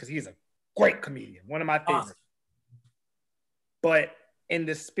Griffin, because he's a great comedian, one of my favorites. Awesome. But in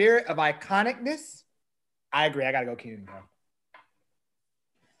the spirit of iconicness, I agree. I gotta go Kenan.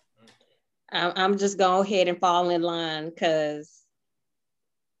 I'm just going ahead and fall in line, because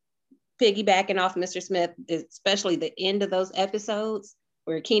piggybacking off Mr. Smith, especially the end of those episodes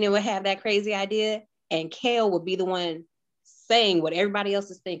where Kenan would have that crazy idea and Kel would be the one saying what everybody else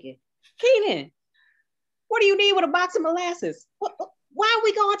is thinking. Kenan, what do you need with a box of molasses? Why are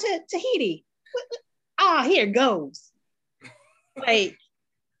we going to Tahiti? Here it goes. Like,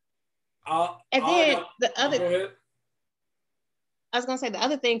 and then the other, I was gonna say the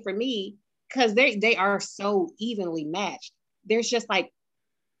other thing for me, because they are so evenly matched. There's just like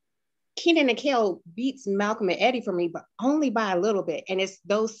Kenan and Kel beats Malcolm and Eddie for me, but only by a little bit. And it's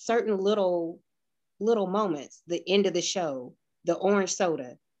those certain little moments, the end of the show, the orange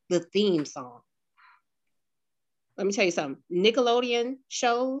soda, the theme song. Let me tell you something. Nickelodeon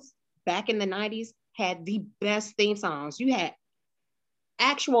shows back in the 90s had the best theme songs. You had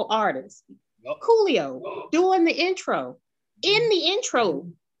actual artists. Coolio doing the intro. In the intro.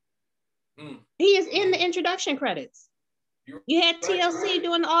 He is in the introduction credits. You had TLC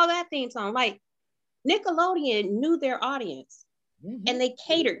doing all that theme song. Like, Nickelodeon knew their audience, and they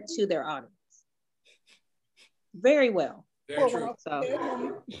catered to their audience very well. Very true.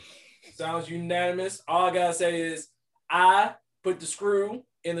 So, sounds unanimous. All I gotta say is I put the screw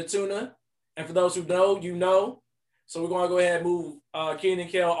in the tuna, and for those who know, you know. So we're gonna go ahead and move Kenan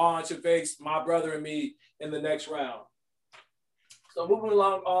and Kel on to face my brother and me in the next round. So moving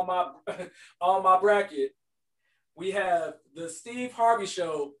along on my bracket, we have the Steve Harvey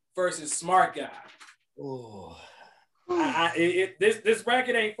Show versus Smart Guy. Oh, this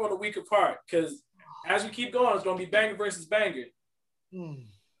bracket ain't for the weaker part, because as we keep going, it's gonna be banger versus banger.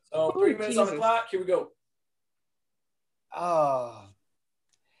 So 3 minutes on the clock. Here we go.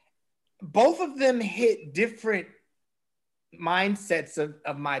 Both of them hit different mindsets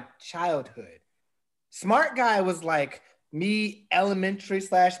of my childhood. Smart Guy was like me, elementary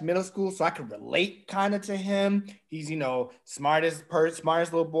 / middle school, so I could relate kind of to him. He's, smartest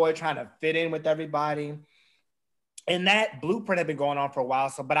little boy trying to fit in with everybody. And that blueprint had been going on for a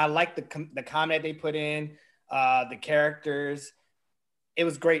while. But I liked the comment they put in, the characters. It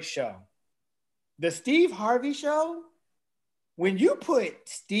was a great show. The Steve Harvey Show, when you put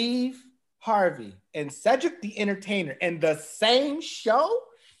Steve Harvey and Cedric the Entertainer in the same show,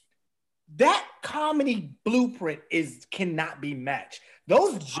 that comedy blueprint cannot be matched.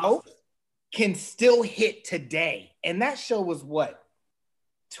 Those jokes can still hit today. And that show was what,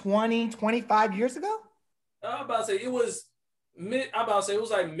 20, 25 years ago? I'm about to say it was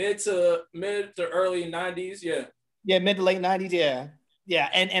like mid to early 90s. Yeah. Yeah, mid to late 90s. Yeah. Yeah.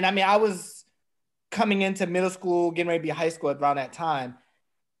 And I mean, I was coming into middle school, getting ready to be high school around that time.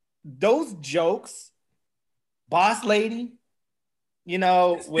 Those jokes, Boss Lady,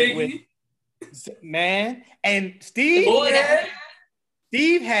 with man, and Steve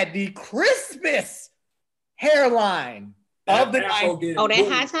had the crispest hairline of the night. Oh, that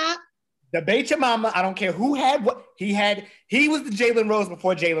high top? Debate your mama. I don't care who had what he had. He was the Jalen Rose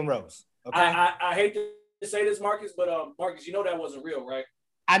before Jalen Rose. Okay. I hate to say this, Marcus, but Marcus, that wasn't real, right?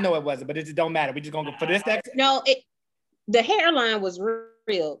 I know it wasn't, but it just don't matter. We just gonna go for this next. No, the hairline was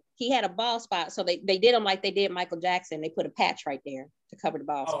real. He had a bald spot, so they did him like they did Michael Jackson. They put a patch right there to cover the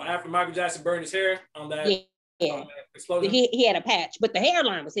bald spot. After Michael Jackson burned his hair on that, yeah. On that explosion, he had a patch, but the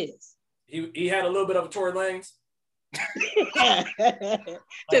hairline was his. He had a little bit of a Tory Lanez.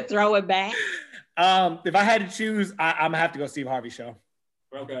 To throw it back. If I had to choose, I'm gonna have to go Steve Harvey Show.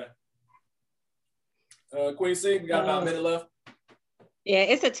 Okay. Queen C, we got about a minute left. Yeah,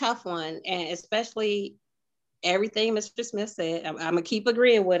 it's a tough one, and especially everything Mr. Smith said. I'm gonna keep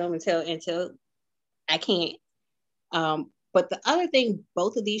agreeing with him until I can't. But the other thing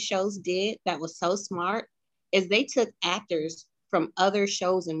both of these shows did that was so smart is they took actors from other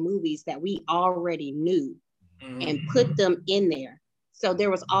shows and movies that we already knew and put them in there. So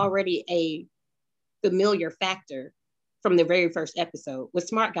there was already a familiar factor from the very first episode. With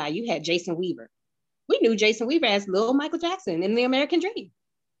Smart Guy, you had Jason Weaver. We knew Jason Weaver as Little Michael Jackson in The American Dream.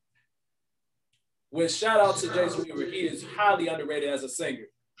 With shout out to Jason Weaver, he is highly underrated as a singer.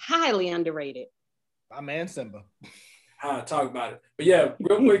 Highly underrated. My man Simba. Talk about it. But yeah,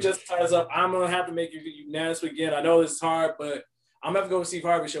 real quick, just to tie this up, I'm gonna have to make you unanimous again. I know this is hard, but I'm gonna have to go with Steve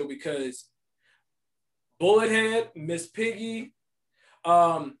Harvey show because Bullethead, Miss Piggy,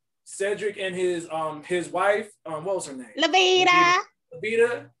 Cedric and his wife, what was her name?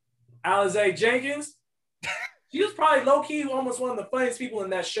 Levita, Alizé Jenkins. She was probably low key almost one of the funniest people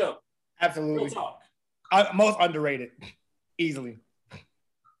in that show. Absolutely. Real talk. Most underrated, easily.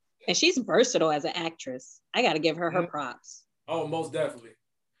 And she's versatile as an actress. I got to give her props. Oh, most definitely.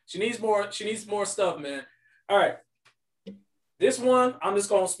 She needs more stuff, man. All right. This one, I'm just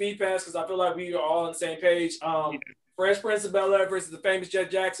going to speed pass because I feel like we are all on the same page. Fresh Prince of Bel-Air versus the famous Jet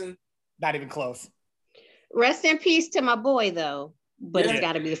Jackson. Not even close. Rest in peace to my boy, though. But it's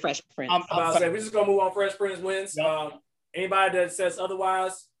got to be the Fresh Prince. I'm about to say, we're just going to move on. Fresh Prince wins. Yep. Anybody that says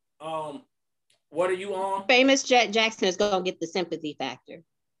otherwise, what are you on? Famous Jet Jackson is going to get the sympathy factor.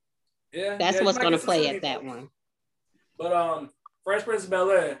 Yeah, that's what's going to play at that one. But Fresh Prince of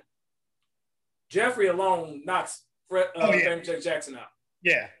Bel-Air, Jeffrey alone knocks famous Jet Jackson out.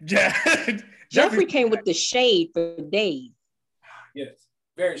 Yeah, Jeffrey came with the shade for days. Yes,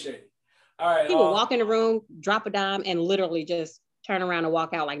 very shady. All right, he would walk in the room, drop a dime, and literally just turn around and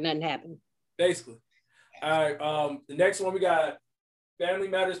walk out like nothing happened. Basically. All right, the next one we got Family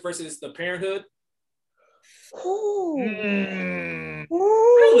Matters versus The Parenthood. Ooh.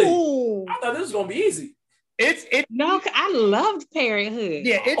 Really? I thought this was gonna be easy. No, I loved Parenthood.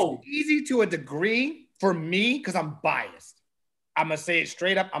 Yeah, it's easy to a degree for me because I'm biased. I'm gonna say it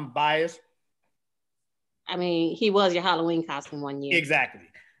straight up. I'm biased. I mean, he was your Halloween costume one year. Exactly.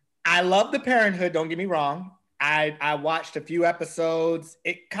 I love The Parenthood. Don't get me wrong. I watched a few episodes.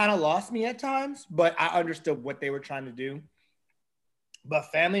 It kind of lost me at times, but I understood what they were trying to do.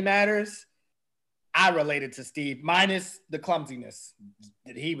 But Family Matters, I related to Steve, minus the clumsiness.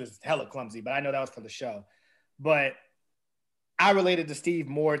 He was hella clumsy, but I know that was for the show. But I related to Steve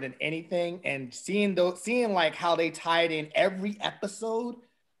more than anything, and seeing like how they tied in every episode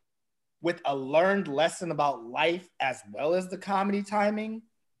with a learned lesson about life as well as the comedy timing.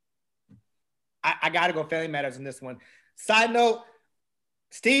 I got to go Family Matters in this one. Side note,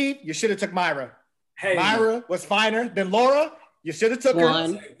 Steve, you should have took Myra. Hey, Myra was finer than Laura. You should have took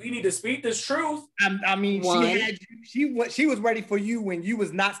her. We need to speak this truth. I mean, she was ready for you when you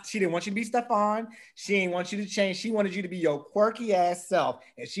was not. She didn't want you to be Stefan. She didn't want you to change. She wanted you to be your quirky ass self,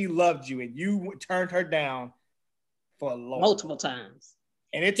 and she loved you, and you turned her down for Laura multiple times.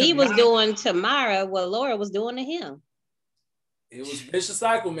 And he was doing to Myra what Laura was doing to him. It was a vicious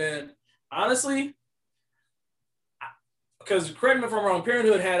cycle, man. Honestly, because correct me if I'm wrong,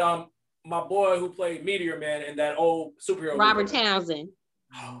 Parenthood had my boy who played Meteor Man in that old superhero Robert movie. Townsend.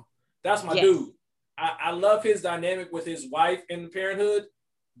 Oh, that's my dude. I love his dynamic with his wife in Parenthood.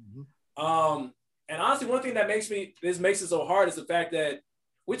 Mm-hmm. And honestly, one thing that makes it so hard is the fact that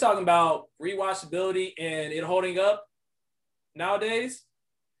we're talking about rewatchability and it holding up nowadays.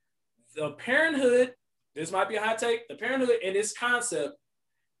 The Parenthood, this might be a hot take, the Parenthood and its concept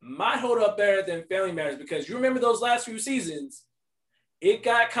might hold up better than Family Matters because you remember those last few seasons, it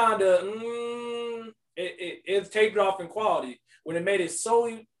got kind of, it taped off in quality when it made it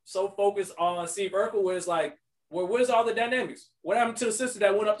so focused on Steve Urkel where it's like, well, where's all the dynamics? What happened to the sister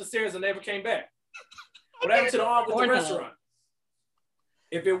that went up the stairs and never came back? What happened to the aunt with the restaurant?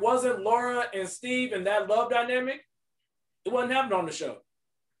 If it wasn't Laura and Steve and that love dynamic, it wasn't happening on the show.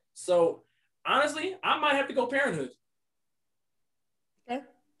 So honestly, I might have to go Parenthood. Okay.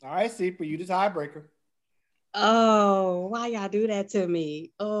 All right, see, for you the tiebreaker. Oh, why y'all do that to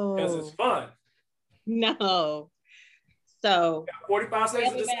me? Oh, because it's fun. No. So 45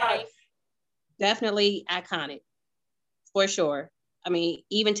 seconds to decide. Definitely iconic, for sure. I mean,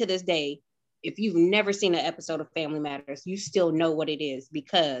 even to this day, if you've never seen an episode of Family Matters, you still know what it is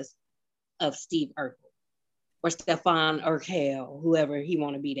because of Steve Urkel or Stefan Urkel, whoever he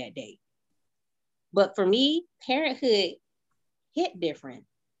want to be that day. But for me, Parenthood hit different.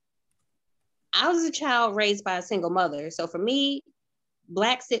 I was a child raised by a single mother. So for me,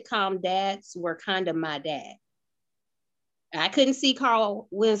 Black sitcom dads were kind of my dad. I couldn't see Carl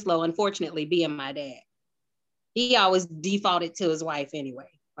Winslow, unfortunately, being my dad. He always defaulted to his wife anyway.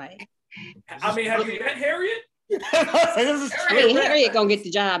 Like, I mean, have you met Harriet? Harriet gonna get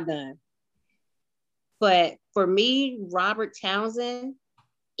the job done. But for me, Robert Townsend,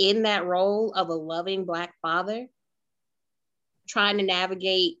 in that role of a loving Black father, trying to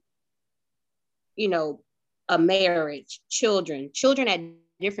navigate, you know, a marriage, children at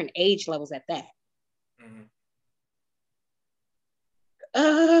different age levels at that. Mm-hmm.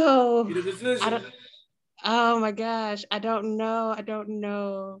 Oh, oh my gosh, I don't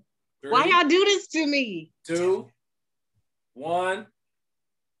know. 3, Why y'all do this to me? 2, 1.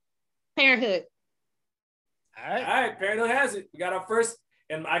 Parenthood. All right. All right, Parenthood has it. We got our first,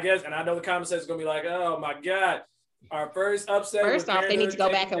 and I guess, and I know the comment section is gonna be like, oh my God. Our first upset. First off, they need to go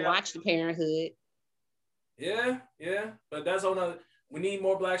back and watch the Parenthood. Yeah, but that's on a. We need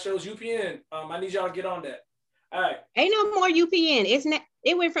more Black shows. UPN. I need y'all to get on that. All right. Ain't no more UPN. It's not.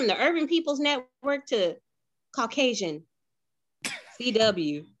 It went from the Urban People's Network to Caucasian.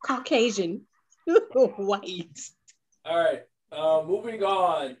 CW. Caucasian. White. All right. Moving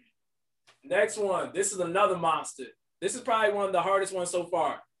on. Next one. This is another monster. This is probably one of the hardest ones so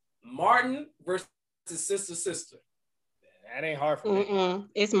far. Martin versus Sister. That ain't hard for me.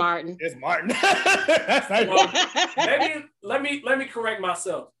 It's Martin. It's Martin. Maybe let me correct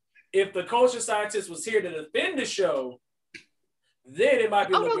myself. If the culture scientist was here to defend the show, then it might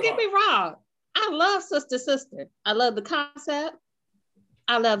be. Don't get me wrong. I love Sister. I love the concept.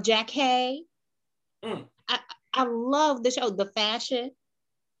 I love Jack Hay. I love the show, the fashion.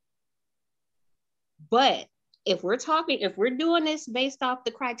 But if we're doing this based off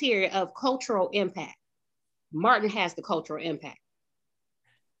the criteria of cultural impact, Martin has the cultural impact.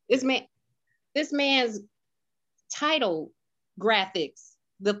 This man's title graphics,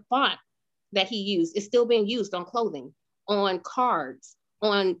 the font that he used is still being used on clothing, on cards,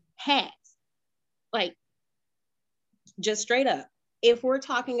 on hats. Like, just straight up. If we're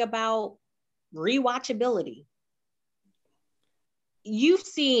talking about rewatchability, you've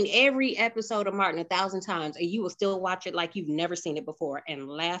seen every episode of Martin 1,000 times and you will still watch it like you've never seen it before and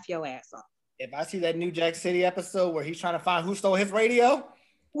laugh your ass off. If I see that New Jack City episode where he's trying to find who stole his radio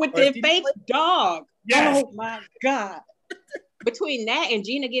with the fake dog. Yes. Oh my God. Between that and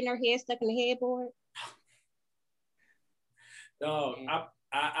Gina getting her head stuck in the headboard. No,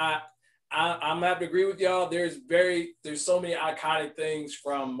 I'm gonna have to agree with y'all. There's so many iconic things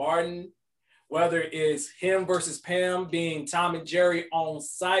from Martin, whether it's him versus Pam being Tom and Jerry on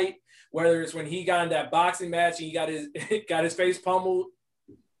site, whether it's when he got in that boxing match and he got his face pummeled,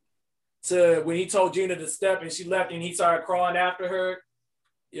 to when he told Gina to step and she left and he started crawling after her.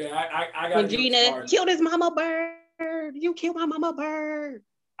 Yeah, I got. When Gina killed his mama bird, you killed my mama bird.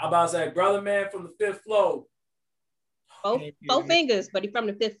 I'm about to say, brother man from the 5th floor. Both fingers, but he from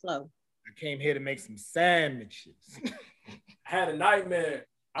the 5th floor. I came here to make some sandwiches. I had a nightmare.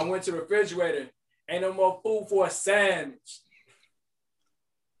 I went to the refrigerator. Ain't no more food for a sandwich.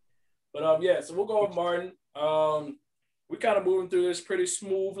 But yeah, so we'll go with Martin. We kind of moving through this pretty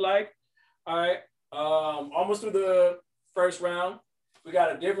smooth, like. All right. Almost through the first round. We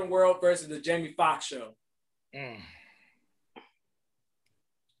got A Different World versus the Jamie Foxx Show. I'm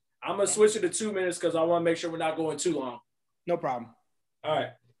gonna switch it to 2 minutes because I want to make sure we're not going too long. No problem. All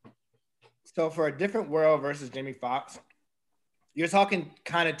right. So for A Different World versus Jamie Foxx, you're talking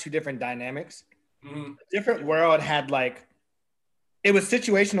kind of two different dynamics. Mm-hmm. A Different World had it was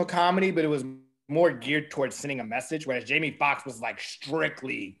situational comedy, but it was more geared towards sending a message, whereas Jamie Foxx was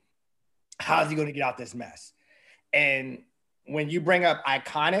strictly, how's he going to get out this mess? And when you bring up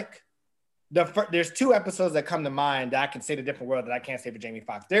iconic, there's 2 episodes that come to mind that I can say The Different World that I can't say for Jamie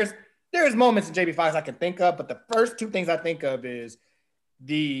Foxx. There's moments in Jamie Foxx I can think of, but the first 2 things I think of is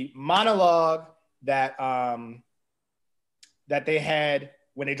the monologue that they had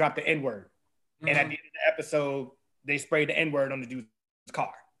when they dropped the N-word. Mm-hmm. And at the end of the episode, they sprayed the N-word on the dude's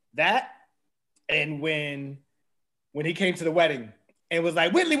car. That, and when he came to the wedding and was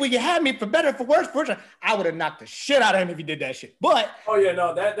like, Whitley, will you have me for better, for worse, I would have knocked the shit out of him if he did that shit. But oh yeah,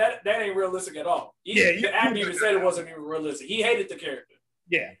 no, that ain't realistic at all. The actor even said it wasn't even realistic. He hated the character.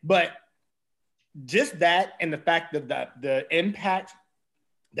 Yeah, but just that and the fact that the impact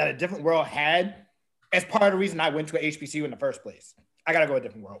that A Different World had as part of the reason I went to a HBCU in the first place. I gotta go A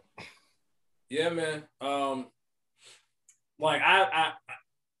Different World. Yeah, man.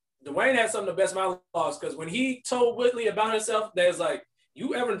 Dwayne had some of the best monologues because when he told Whitley about himself, there's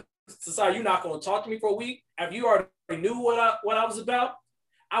you ever decide you're not going to talk to me for a week after you already knew what I was about,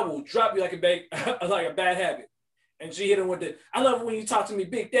 I will drop you like a bad habit. And she hit him with I love it when you talk to me,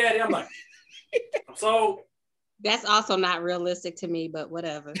 Big Daddy. I'm like, so. That's also not realistic to me, but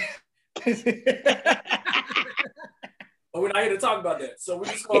whatever. But we're not here to talk about that. So we're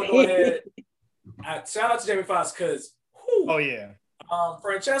just going to go ahead. Shout out to Jamie Foxx because. Oh, yeah.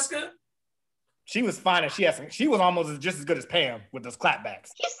 Francesca. She was fine, and she was almost just as good as Pam with those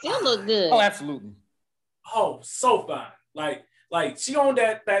clapbacks. He still look good. Oh, absolutely. Oh, so fine. Like she on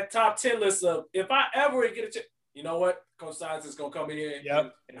that top 10 list of if I ever get a chance, you know what? Coach Science is gonna come in here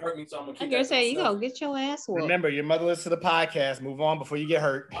and hurt me, so I'm gonna keep I guess say you go get your ass whooped. Remember, your mother listens to the podcast. Move on before you get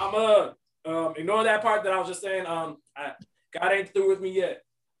hurt. I'm ignore that part that I was just saying. God ain't through with me yet.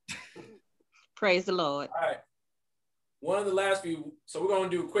 Praise the Lord. All right. One of the last few, so we're gonna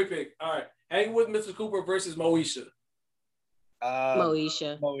do a quick pick. All right, Hanging with Mr. Cooper versus Moesha.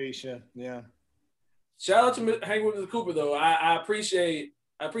 Moesha, yeah. Shout out to Hanging with Mr. Cooper though. I appreciate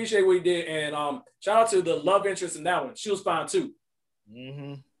what he did, and shout out to the love interest in that one. She was fine too.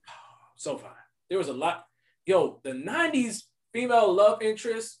 Mm-hmm. So fine. There was a lot. Yo, the 90s female love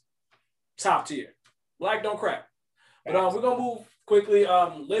interest, top tier. Black don't crack. But we're gonna move quickly.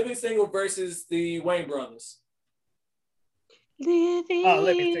 Living Single versus the Wayne brothers.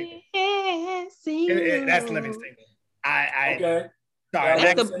 Living Single. That's Living Single. Okay.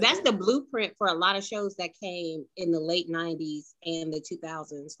 Sorry, that's the blueprint for a lot of shows that came in the late 90s and the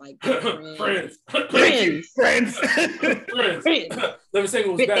 2000s, like Friends. Living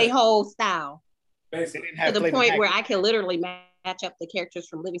Single was Fit better. their whole style. Basically. To the point where I can literally match up the characters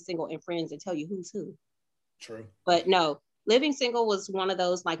from Living Single and Friends and tell you who's who. True. But no, Living Single was one of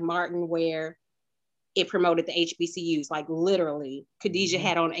those like Martin where it promoted the HBCUs. Like literally, Khadijah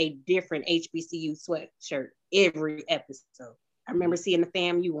had on a different HBCU sweatshirt every episode. I remember seeing the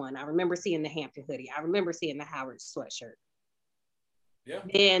FAMU one. I remember seeing the Hampton hoodie. I remember seeing the Howard sweatshirt. Yeah.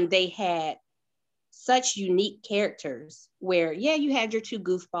 Then they had such unique characters where, yeah, you had your two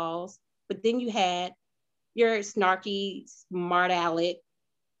goofballs, but then you had your snarky, smart aleck,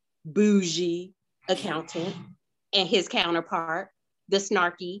 bougie accountant and his counterpart, the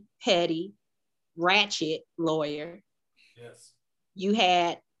snarky, petty, ratchet lawyer. Yes. You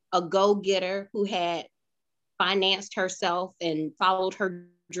had a go-getter who had financed herself and followed her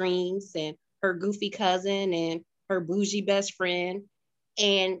dreams, and her goofy cousin and her bougie best friend.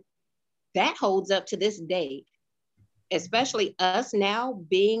 And that holds up to this day, especially us now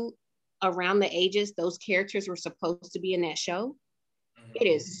being around the ages those characters were supposed to be in that show. Mm-hmm. It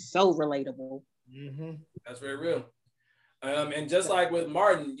is so relatable. Mm-hmm. That's very real. And just like with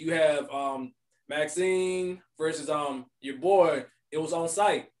Martin, you have Maxine versus your boy. It was on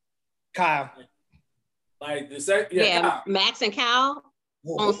site. Kyle. Like Kyle. Max and Kyle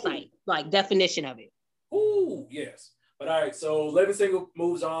on site, like definition of it. Ooh, yes. But all right, so Living Single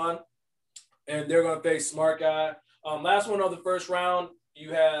moves on, and they're gonna face Smart Guy. Last one of the first round,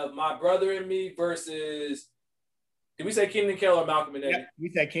 you have My Brother and Me versus. Did we say Keenan and Kel or Malcolm and Eddie? Yeah, we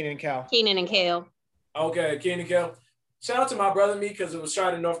said Keenan and Kel. Keenan and Kel. Okay, Keenan and Kel. Shout out to My Brother and Me because it was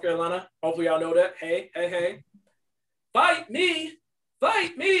shot in North Carolina. Hopefully y'all know that. Hey. Fight me.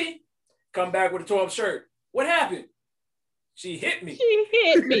 Come back with a 12 shirt. What happened? She hit me.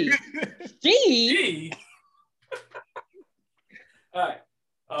 She. All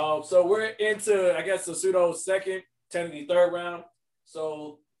right. So we're into, I guess, the pseudo second, technically third round.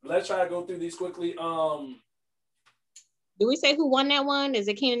 So let's try to go through these quickly. Do we say who won that one? Is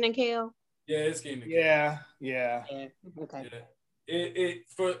it Keenan and Kel? Yeah, it's Keenan and Kel. Yeah. Okay. Yeah.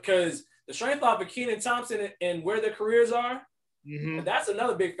 Because the strength off of Kenan Thompson and where their careers are, and that's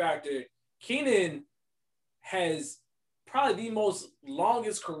another big factor. Kenan has probably the most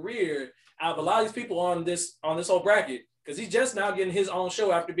longest career out of a lot of these people on this whole bracket, because he's just now getting his own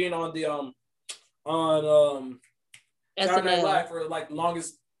show after being on the Saturday Night Live for like the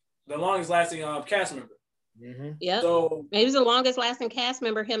longest lasting cast member. Mm-hmm. Yeah. So he was the longest lasting cast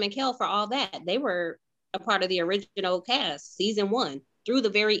member. Him and Kel, for all that, they were a part of the original cast, season 1 through the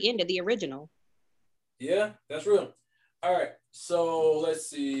very end of the original. Yeah, that's real. All right, so let's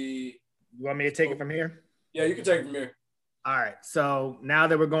see. You want me to take it from here? Yeah, you can take it from here. All right. So now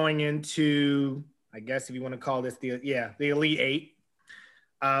that we're going into, I guess if you want to call this the Elite Eight,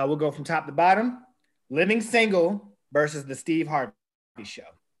 we'll go from top to bottom. Living Single versus the Steve Harvey Show.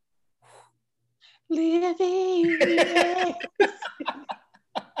 Living.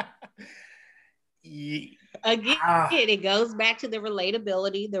 Again, it goes back to the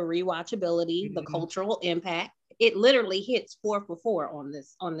relatability, the rewatchability, the cultural impact. It literally hits 4 for 4 on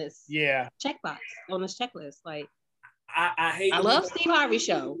this checkbox, on this checklist. Like I love Steve Harvey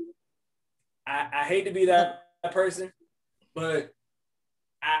Show. I hate to be that person, but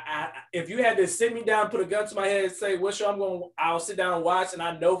I if you had to sit me down, put a gun to my head and say what show I'll sit down and watch, and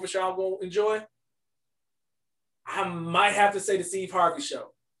I know for sure I'm going to enjoy, I might have to say the Steve Harvey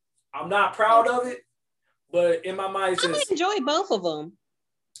Show. I'm not proud of it, but in my mind, it's just, I enjoy both of them.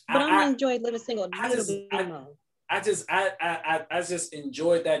 But I'm gonna enjoy Living Single a little bit more. I just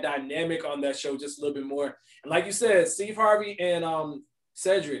enjoyed that dynamic on that show just a little bit more. And like you said, Steve Harvey and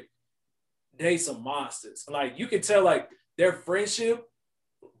Cedric, they some monsters. Like you could tell, like their friendship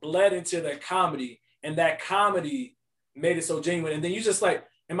bled into their comedy, and that comedy made it so genuine. And then you just like,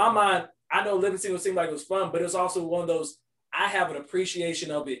 in my mind, I know Living Single seemed like it was fun, but it was also one of those, I have an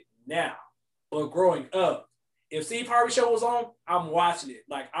appreciation of it now. But growing up, if Steve Harvey show was on, I'm watching it.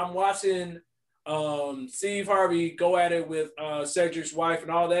 Like I'm watching Steve Harvey go at it with Cedric's wife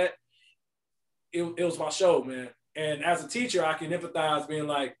and all that. It was my show, man. And as a teacher, I can empathize being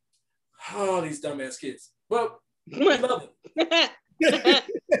like, oh, these dumbass kids. But we love it.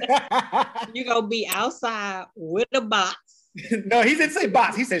 You gonna be outside with a box. No, he didn't say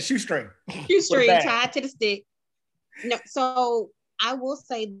box. He said shoestring. Shoestring tied to the stick. No, so I will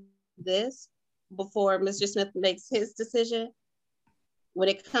say this before Mr. Smith makes his decision. When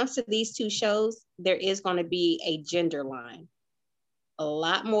it comes to these two shows, there is going to be a gender line. A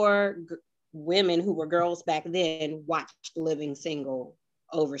lot more women who were girls back then watched Living Single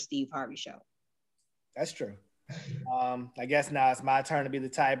over Steve Harvey show. That's true. I guess now it's my turn to be the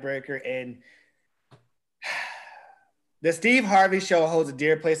tiebreaker, and the Steve Harvey show holds a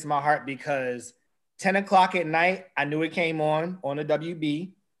dear place in my heart because 10 o'clock at night, I knew it came on the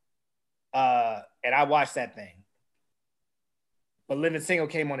WB, and I watched that thing. But Living Single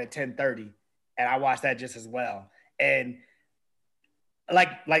came on at 10:30, and I watched that just as well. And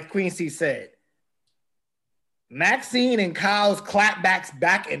like Queen C said, Maxine and Kyle's clapbacks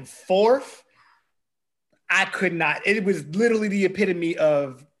back and forth, I could not. It was literally the epitome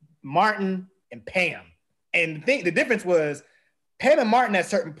of Martin and Pam. And the difference was Pam and Martin at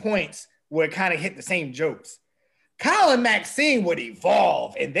certain points would kind of hit the same jokes. Kyle and Maxine would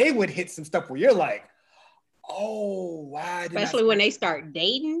evolve, and they would hit some stuff where you're like, oh, why? Especially when they start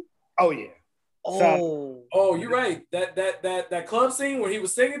dating. Oh, yeah. Oh, you're right. That club scene where he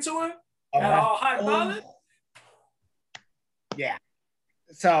was singing to her at all high violet. Yeah.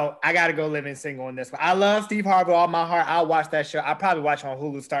 So I got to go Living Single on this one. I love Steve Harvey all my heart. I'll watch that show. I'll probably watch it on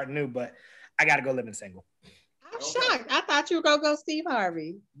Hulu starting new, but I got to go Living Single. I'm shocked. I thought you were going to go Steve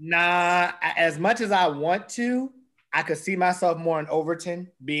Harvey. Nah, as much as I want to, I could see myself more in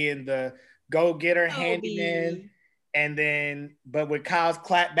Overton being the go-getter handyman. And then, but with Kyle's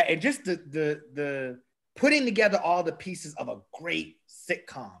clapback and just the putting together all the pieces of a great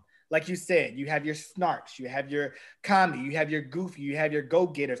sitcom. Like you said, you have your snarks, you have your comedy, you have your goofy, you have your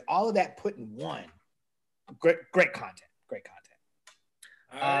go-getters, all of that put in one. Great content. Great content.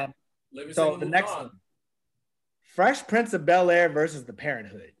 All right. So the next one, Fresh Prince of Bel-Air versus The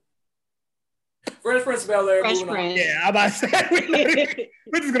Parenthood. Fresh Prince of Bel-Air. Yeah, I'm about to say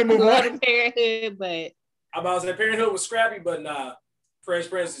we're just gonna move on. Parenthood, but I'm about to say Parenthood was scrappy, but nah, Fresh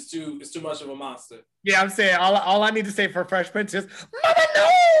Prince is too much of a monster. Yeah, I'm saying all I need to say for Fresh Prince is, Mama, no!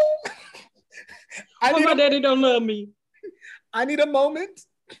 My daddy don't love me. I need a moment.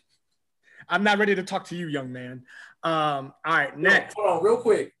 I'm not ready to talk to you, young man. All right, next. Hold on, real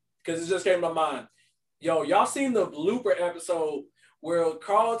quick, because it just came to my mind. Yo, y'all seen the blooper episode where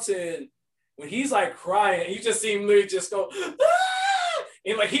Carlton, when he's like crying, and you just see him literally just go, ah!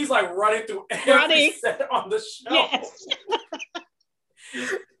 And like he's like running through every set on the show.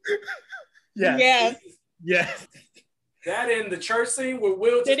 Yes. Yes. Yes. That in the church scene where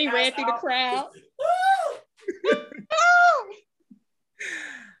Will then he ran through the crowd.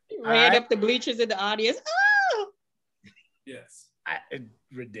 He ran up the bleachers in the audience. Yes.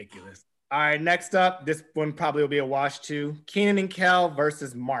 Ridiculous. All right, next up, this one probably will be a wash too. Kenan and Kel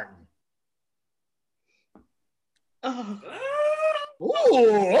versus Martin. Oh.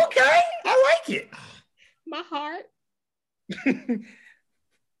 Ooh, okay. I like it. My heart.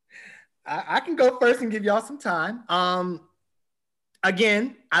 I can go first and give y'all some time.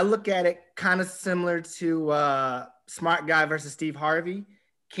 Again, I look at it kind of similar to Smart Guy versus Steve Harvey.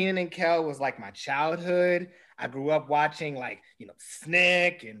 Kenan and Kel was like my childhood. I grew up watching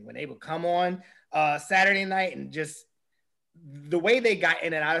Snick and when they would come on Saturday night, and just the way they got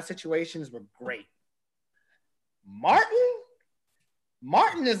in and out of situations were great.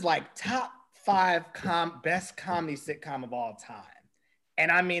 Martin is like top 5 best comedy sitcom of all time. And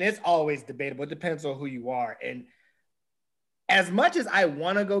I mean, it's always debatable. It depends on who you are. And as much as I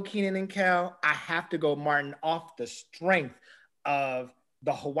want to go Kenan and Kel, I have to go Martin off the strength of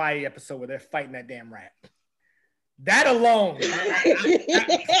the Hawaii episode where they're fighting that damn rat. That alone.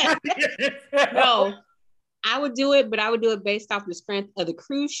 No, I would do it, but I would do it based off the strength of the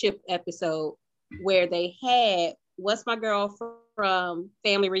cruise ship episode where they had What's My Girl from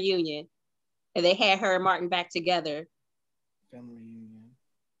Family Reunion, and they had her and Martin back together. Family Reunion.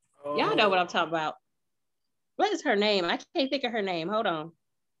 Y'all know what I'm talking about. What is her name? I can't think of her name. Hold on.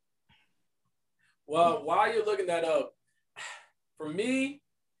 Well, while you're looking that up, for me,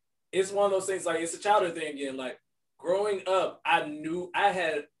 it's one of those things, like, it's a childhood thing again. Like, growing up, I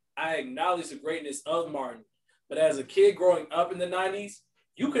acknowledged the greatness of Martin. But as a kid growing up in the 90s,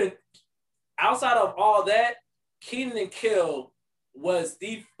 you could, outside of all that, Kenan and Kel was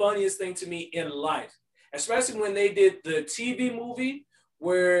the funniest thing to me in life. Especially when they did the TV movie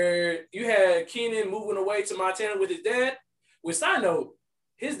where you had Kenan moving away to Montana with his dad. With side note,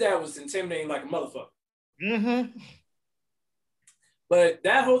 his dad was intimidating like a motherfucker. Mm-hmm. But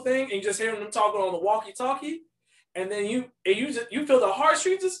that whole thing, and you just hearing them talking on the walkie-talkie, and then you feel the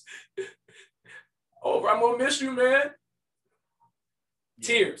heartstrings just, oh, I'm gonna miss you, man.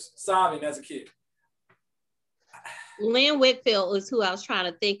 Tears, sobbing as a kid. Lynn Whitfield was who I was trying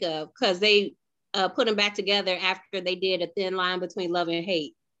to think of because they put them back together after they did A Thin Line Between Love and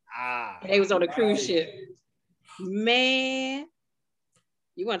Hate. They was on a cruise ship. Man,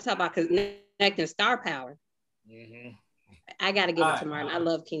 you want to talk about connecting star power. Mm-hmm. I got to give it to Martin. I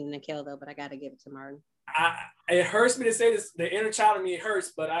love Kenan and Kel, though, but I got to give it to Martin. It hurts me to say this. The inner child of me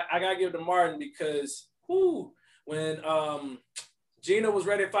hurts, but I got to give it to Martin because when Gina was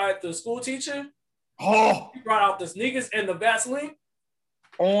ready to fight the school teacher, he brought out the sneakers and the Vaseline.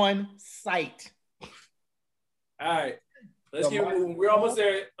 On site. All right. Let's keep moving. We're almost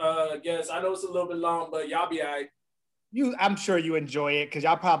there, guys. I know it's a little bit long, but y'all be all right. I'm sure you enjoy it because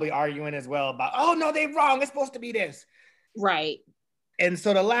y'all probably arguing as well about, oh, no, they wrong. It's supposed to be this. Right. And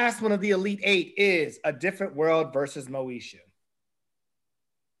so the last one of the Elite Eight is A Different World versus Moesha.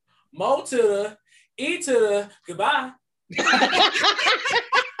 Mo to the, E to the, goodbye.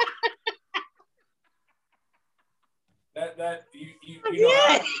 that you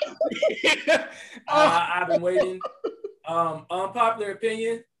know, I've been waiting. Unpopular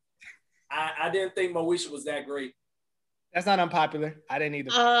opinion. I didn't think Moesha was that great. That's not unpopular. I didn't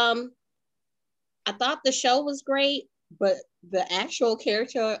either. I thought the show was great, but the actual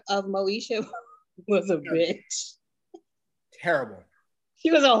character of Moesha was a bitch. Terrible.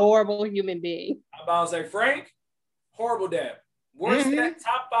 She was a horrible human being. I'm about to say Frank, horrible dad. Worst dad,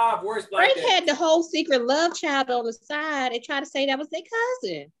 top 5 worst black Frank dad. had the whole secret love child on the side and tried to say that was their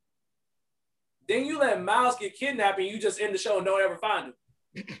cousin. Then you let Miles get kidnapped and you just end the show and don't ever find him.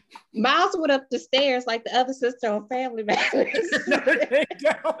 Miles went up the stairs like the other sister on Family Matters.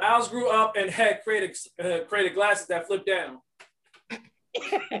 Miles grew up and had created glasses that flip down.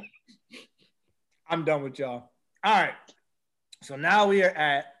 I'm done with y'all. All right. So now we are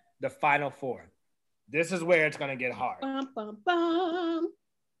at the final 4. This is where it's going to get hard. Bum, bum, bum.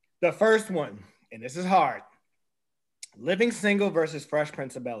 The first one, and this is hard. Living Single versus Fresh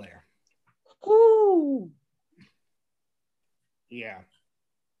Prince of Bel-Air. Ooh. Yeah.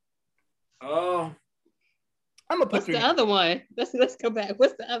 Oh. I'm gonna put What's the other one? Let's go back.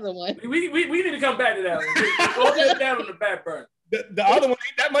 What's the other one? We need to come back to that one. We'll get down on the back burner. The other one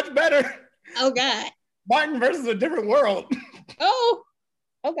ain't that much better. Oh God. Martin versus A Different World. Oh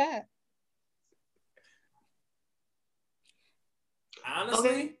God.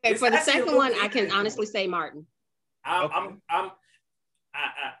 Honestly, okay, for the second one, I can honestly say Martin. I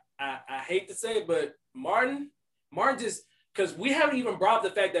hate to say it, but Martin just, because we haven't even brought up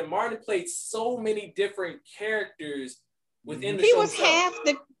the fact that Martin played so many different characters within the show. He was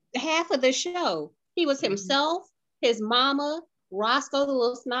half of the show. He was himself, his mama, Roscoe, the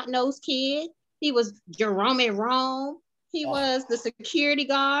little snot-nosed kid. He was Jerome and Rome. He was the security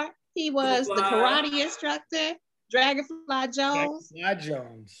guard. He was the karate instructor, Dragonfly Jones.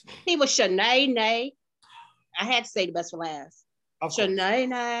 He was Shanae. I had to say the best for last.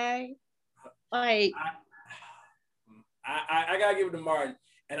 Shanae. Like, I gotta give it to Martin.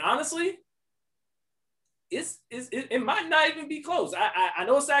 And honestly, it might not even be close. I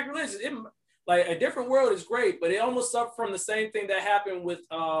know it's sacrilegious. Like A Different World is great, but it almost suffered from the same thing that happened with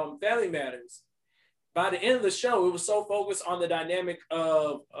Family Matters. By the end of the show, it was so focused on the dynamic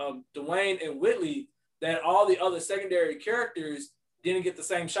of Dwayne and Whitley that all the other secondary characters didn't get the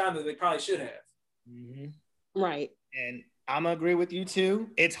same shine that they probably should have. Mm-hmm. Right. And I'm gonna agree with you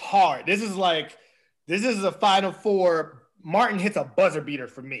too. It's hard. This is the final 4. Martin hits a buzzer beater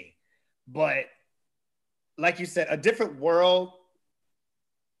for me. But like you said, A Different World,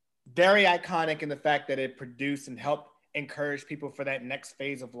 very iconic in the fact that it produced and helped encourage people for that next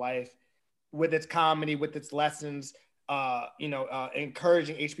phase of life with its comedy, with its lessons,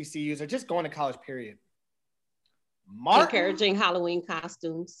 encouraging HBCUs or just going to college, period. Martin, encouraging Halloween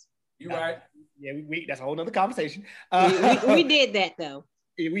costumes. You're right. Yeah, that's a whole nother conversation. We did that though.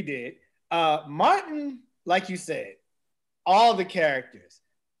 Yeah, we did. Martin, like you said, all the characters.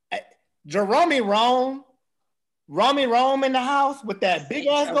 Jerome Rome Rome in the house with that big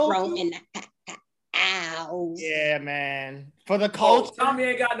ass goatee. Rome in the house. Yeah, man. For the culture. Tommy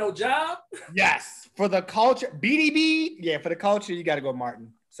ain't got no job. Yes, for the culture. BDB. Yeah, for the culture, you got to go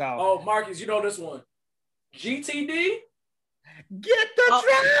Martin. So. Oh, Marcus, you know this one. GTD. Get the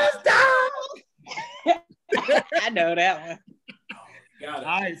drums down. I know that one. Got it.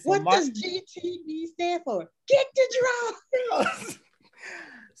 All right, so What does GTD stand for? Get the drums.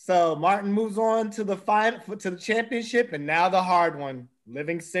 So Martin moves on to the final, to the championship, and now the hard one: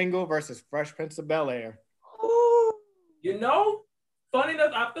 Living Single versus Fresh Prince of Bel-Air. You know, funny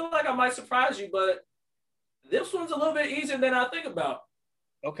enough, I feel like I might surprise you, but this one's a little bit easier than I think about.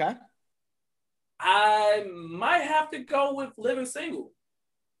 Okay. I might have to go with Living Single.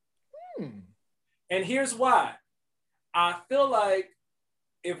 And here's why. I feel like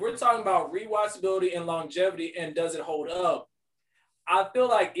if we're talking about rewatchability and longevity and does it hold up, I feel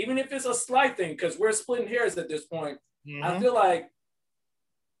like even if it's a slight thing, because we're splitting hairs at this point, I feel like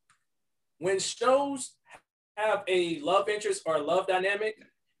when shows have a love interest or a love dynamic,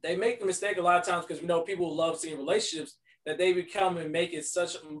 they make the mistake a lot of times, because we know people love seeing relationships, that they become and make it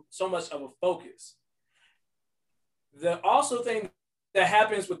so much of a focus. The also thing that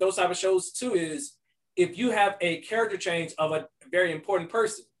happens with those type of shows too is if you have a character change of a very important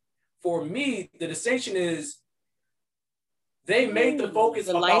person. For me, the distinction is they made the focus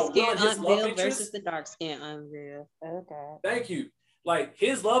the about light-skinned his Aunt love Viv interest versus the dark-skinned Aunt Viv. Okay. Thank you. Like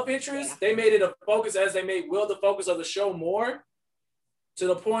his love interest, they made it a focus as they made Will the focus of the show more, to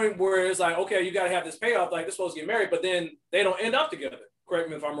the point where it's like, okay, you got to have this payoff, like they're supposed to get married, but then they don't end up together. Correct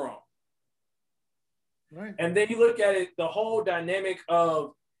me if I'm wrong. Right. And then you look at it, the whole dynamic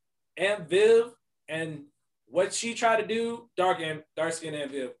of Aunt Viv and what she tried to do, dark-skinned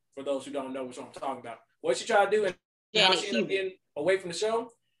Aunt Viv, for those who don't know what I'm talking about. What she tried to do and how she ended up getting away from the show.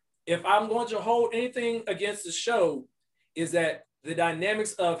 If I'm going to hold anything against the show, is that the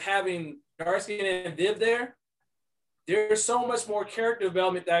dynamics of having dark-skinned Aunt Viv there, there's so much more character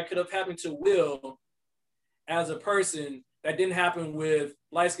development that could have happened to Will as a person that didn't happen with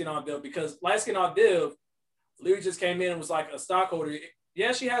light-skinned Aunt Viv, because light-skinned Aunt Viv literally just came in and was like a stockholder.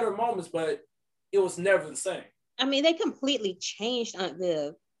 Yeah, she had her moments, but it was never the same. I mean, they completely changed Aunt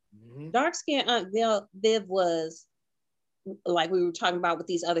Viv. Dark-skinned Aunt Viv was, like we were talking about with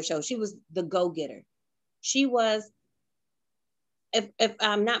these other shows, she was the go-getter. She was, if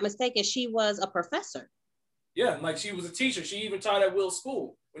I'm not mistaken, she was a professor. Yeah, like she was a teacher. She even taught at Will's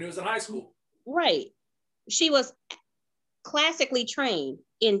school when he was in high school. Right. She was classically trained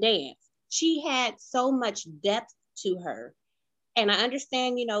in dance. She had so much depth to her. And I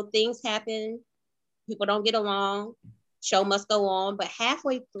understand, you know, things happen. People don't get along. Show must go on. But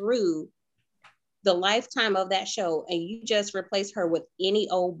halfway through the lifetime of that show, and you just replace her with any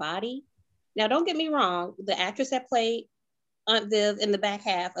old body. Now, don't get me wrong. The actress that played Aunt Viv in the back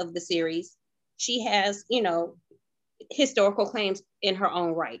half of the series, she has, you know, historical claims in her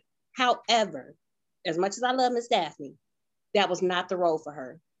own right. However, as much as I love Miss Daphne, that was not the role for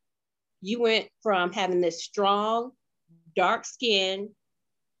her. You went from having this strong, dark-skinned,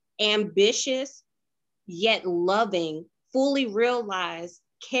 ambitious, yet loving, fully realized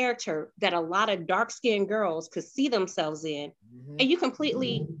character that a lot of dark-skinned girls could see themselves in. And you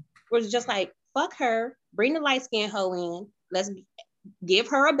completely was just like, fuck her, bring the light-skinned hoe in, let's give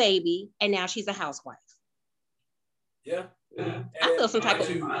her a baby, and now she's a housewife. Yeah. I feel some type of,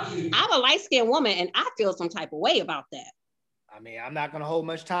 I'm a light-skinned woman, and I feel some type of way about that. I mean, I'm not going to hold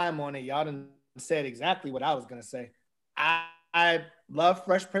much time on it. Y'all done said exactly what I was going to say. I love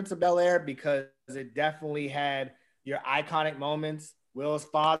Fresh Prince of Bel-Air because it definitely had your iconic moments. Will's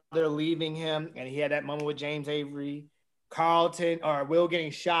father leaving him, and he had that moment with James Avery. Will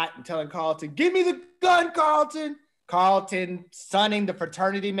getting shot and telling Carlton, give me the gun, Carlton. Carlton sunning the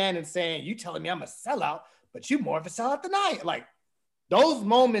fraternity man and saying, you telling me I'm a sellout, but you more of a sellout than I am. Like, those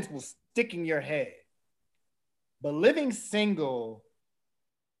moments will stick in your head. But Living Single,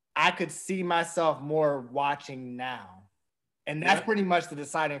 I could see myself more watching now. And that's pretty much the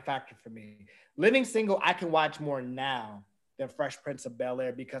deciding factor for me. Living Single, I can watch more now than Fresh Prince of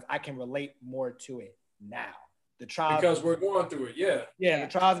Bel-Air because I can relate more to it now. The trials, because we're going through it, the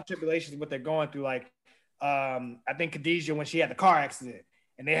trials and tribulations, what they're going through. Like, I think Khadijah, when she had the car accident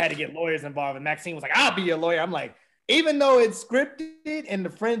and they had to get lawyers involved, and Maxine was like, I'll be your lawyer. I'm like, even though it's scripted and the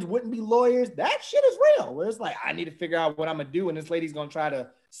friends wouldn't be lawyers, that shit is real. Where it's like, I need to figure out what I'm gonna do, and this lady's gonna try to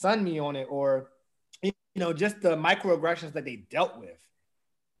sun me on it, or you know, just the microaggressions that they dealt with.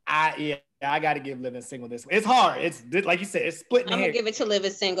 I got to give Living Single this one. It's hard. It's like you said, it's splitting. I'm gonna give it to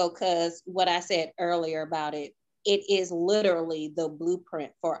Living Single because what I said earlier about it, it is literally the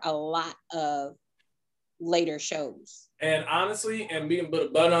blueprint for a lot of later shows. And honestly, and we can put a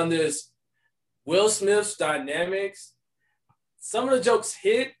button on this, Will Smith's dynamics, some of the jokes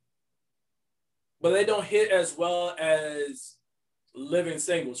hit, but they don't hit as well as Living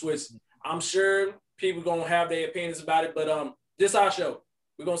Singles, which I'm sure people gonna have their opinions about it. But this our show.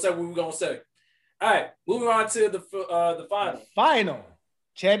 We're gonna say what we're gonna say. All right, moving on to the final. The final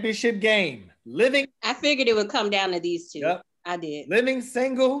championship game. I figured it would come down to these two. Yep. I did. Living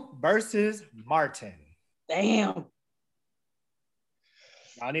Single versus Martin. Damn.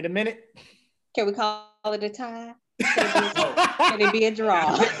 Y'all need a minute? Can we call it a tie? Can it be a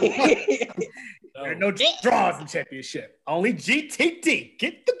draw? There are no draws in championship. Only GTD.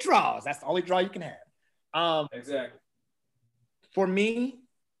 Get the draws. That's the only draw you can have. Exactly. For me,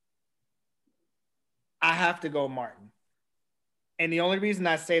 I have to go Martin. And the only reason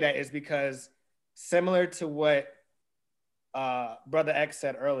I say that is because similar to what Brother X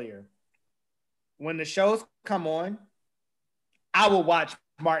said earlier, when the shows come on, I will watch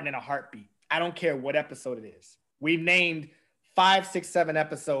Martin in a heartbeat. I don't care what episode it is. We've named 5, 6, 7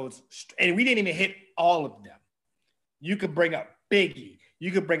 episodes, and we didn't even hit all of them. You could bring up Biggie.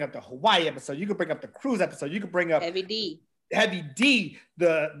 You could bring up the Hawaii episode. You could bring up the cruise episode. You could bring up Heavy D,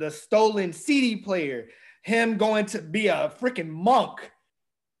 the stolen CD player, him going to be a freaking monk.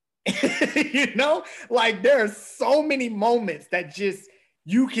 You know, like there are so many moments that just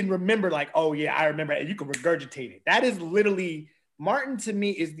you can remember, like, oh yeah, I remember, and you can regurgitate it. That is literally, Martin to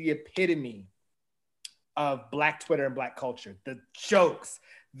me is the epitome of Black Twitter and Black culture. The jokes,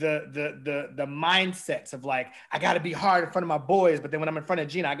 the mindsets of like, I gotta be hard in front of my boys, but then when I'm in front of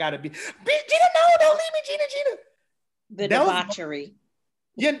Gina, I gotta be Gina, no, don't leave me, Gina. The debauchery.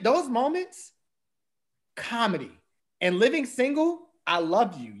 Yeah, those moments, comedy. And Living Single, I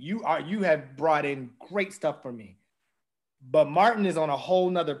love you. You have brought in great stuff for me. But Martin is on a whole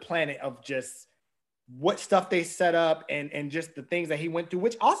nother planet of just what stuff they set up and just the things that he went through,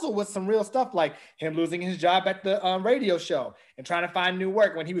 which also was some real stuff, like him losing his job at the radio show and trying to find new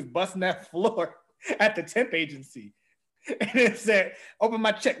work when he was busting that floor at the temp agency. And it said, open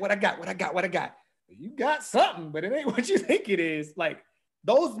my check, what I got. You got something, but it ain't what you think it is. Like,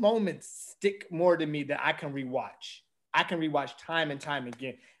 those moments stick more to me that I can rewatch. I can rewatch time and time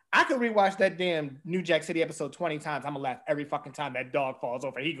again. I could rewatch that damn New Jack City episode 20 times. I'm gonna laugh every fucking time that dog falls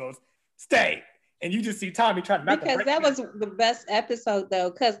over. He goes, stay. And you just see Tommy trying to because that was the best episode though,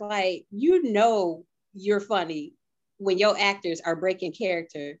 because like, you know, you're funny when your actors are breaking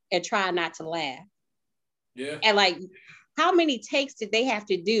character and trying not to laugh. Yeah. And like, how many takes did they have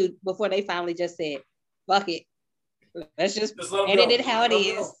to do before they finally just said, fuck it, let's just edit it how it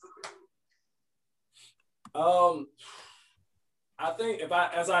is? I think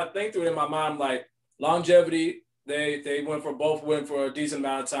as I think through it in my mind, like longevity, they went for a decent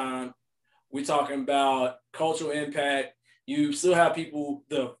amount of time. We're talking about cultural impact. You still have people,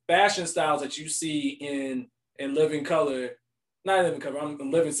 the fashion styles that you see in Living Color, not Living Color,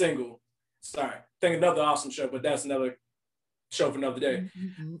 I'm Living Single. Sorry, think another awesome show, but that's another show for another day.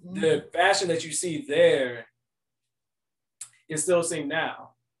 The fashion that you see there is still seen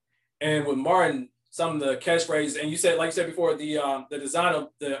now. And with Martin, some of the catchphrases, and you said, like you said before, the design of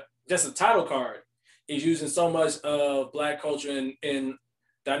just the title card is using so much of Black culture and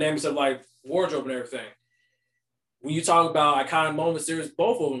dynamics of like wardrobe and everything. When you talk about iconic moments, there's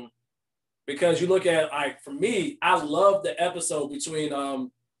both of them. Because you look at, like, for me, I love the episode between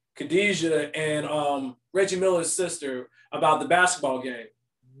Khadijah and Reggie Miller's sister about the basketball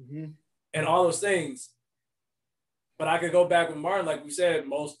game and all those things. But I could go back with Martin, like we said,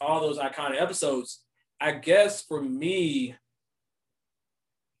 all those iconic episodes. I guess for me,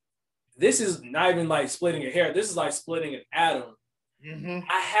 this is not even like splitting a hair. This is like splitting an atom.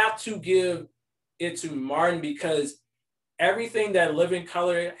 I have to give it to Martin because everything that Living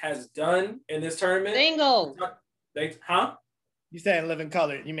Color has done in this tournament. Single. You said Living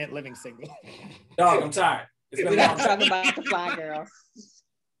Color, you meant Living Single. Dog, I'm tired. It's been We're not talking about the Fly Girls.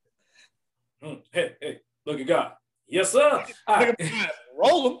 Hey, look at God. Yes, sir. All right.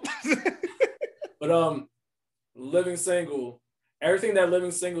 Roll them. But Living Single, everything that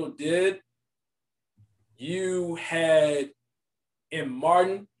Living Single did, you had in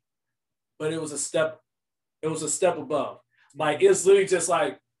Martin, but it was a step above. Like, it's literally just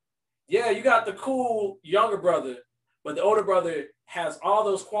like, yeah, you got the cool younger brother, but the older brother has all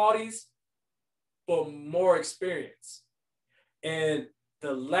those qualities, but more experience. And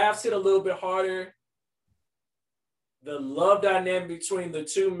the laughs hit a little bit harder. The love dynamic between the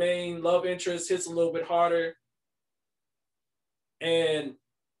two main love interests hits a little bit harder. And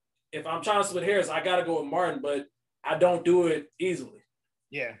if I'm trying to split hairs, I got to go with Martin, but I don't do it easily.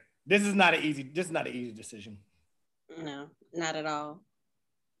 Yeah. This is not an easy decision. No, not at all.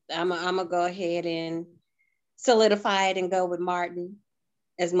 I'm gonna go ahead and solidify it and go with Martin.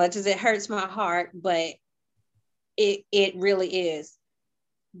 As much as it hurts my heart, but it really is.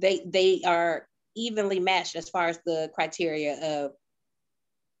 They are evenly matched as far as the criteria of,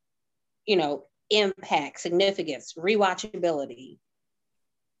 you know, impact, significance, rewatchability.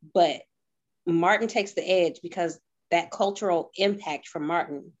 But Martin takes the edge because that cultural impact from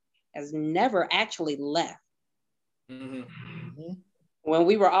Martin has never actually left. Mm-hmm. Mm-hmm. When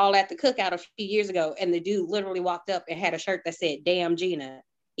we were all at the cookout a few years ago, and the dude literally walked up and had a shirt that said "Damn Gina"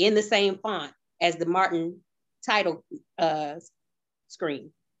 in the same font as the Martin title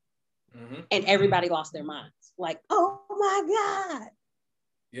screen. Mm-hmm. And everybody lost their minds. Like, oh my God.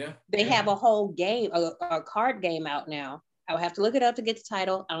 Yeah. They have a whole game, a card game out now. I would have to look it up to get the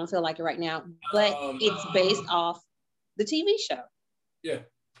title. I don't feel like it right now, but it's based off the TV show. Yeah.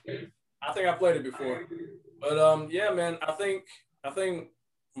 I think I played it before. But yeah, man, I think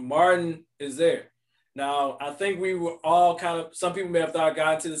Martin is there. Now, I think we were all some people may have thought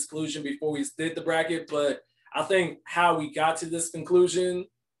got to this conclusion before we did the bracket, but I think how we got to this conclusion,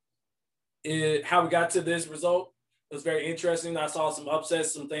 how we got to this result was very interesting. I saw some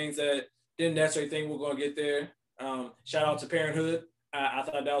upsets, some things that didn't necessarily think we're going to get there. Shout out to Parenthood. I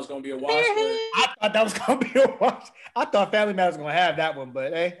thought that was going to be a wash. I thought that was going to be a wash. I thought Family Matters was going to have that one,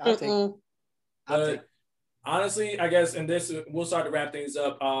 but hey, I'll take it. Honestly, I guess, and this, we'll start to wrap things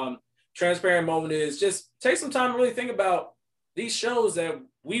up. Transparent moment is just take some time to really think about these shows that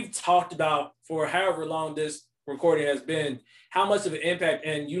we've talked about for however long this recording has been, how much of an impact.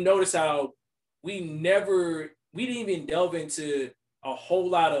 And you notice how we didn't even delve into a whole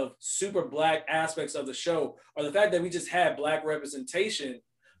lot of super Black aspects of the show, or the fact that we just had Black representation,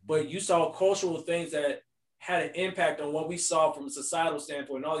 but you saw cultural things that had an impact on what we saw from a societal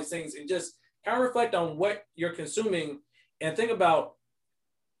standpoint and all these things, and just kind of reflect on what you're consuming and think about,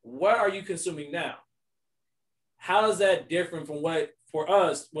 what are you consuming now? How is that different from what for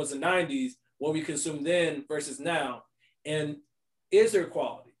us was the 90s, what we consumed then versus now? And is there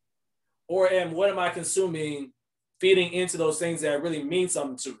quality? And what am I consuming feeding into those things that really mean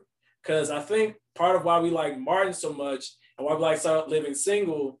something to me? Because I think part of why we like Martin so much and why we like Start Living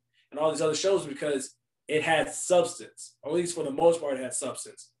Single and all these other shows, because it had substance, or at least for the most part, it had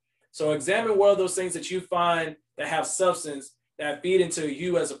substance. So examine what are those things that you find that have substance that feed into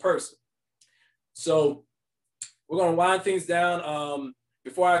you as a person. So we're going to wind things down.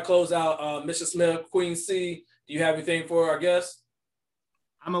 Before I close out, Mr. Smith, Queen C, do you have anything for our guests?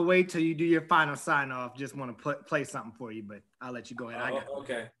 I'm going to wait till you do your final sign off. Just want to play something for you, but I'll let you go ahead.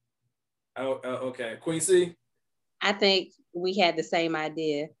 Okay. Okay. Queen C? I think we had the same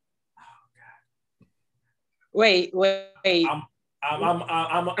idea. Oh, God. Wait.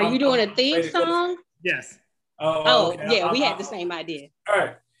 Are you doing a theme song? Yes. Okay. Yeah, we had the same idea. All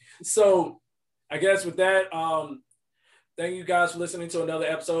right. So I guess with that, thank you guys for listening to another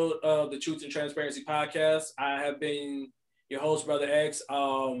episode of the Truth and Transparency Podcast. I have been your host, Brother X.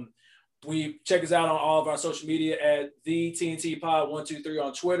 We check us out on all of our social media at the TNT Pod 123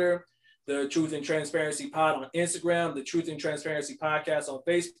 on Twitter, the Truth and Transparency Pod on Instagram, the Truth and Transparency Podcast on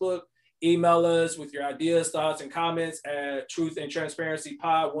Facebook. Email us with your ideas, thoughts, and comments at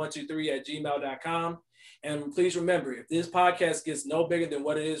truthandtransparencypod123@gmail.com. And please remember, if this podcast gets no bigger than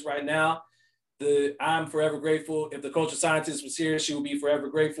what it is right now, I'm forever grateful. If the culture scientist was here, she would be forever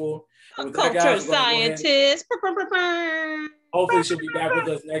grateful. And with that, guys, scientist. Hopefully she'll be back with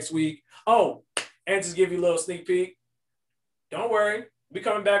us next week. Oh, and just give you a little sneak peek. Don't worry. We're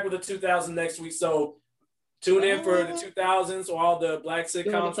coming back with the 2000 next week. So tune in for the 2000s or all the Black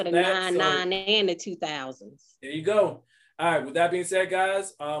sitcoms. For the 99 and the 2000s. There you go. All right. With that being said,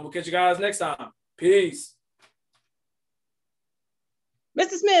 guys, we'll catch you guys next time. Peace.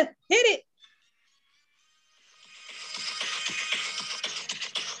 Mr. Smith, hit it.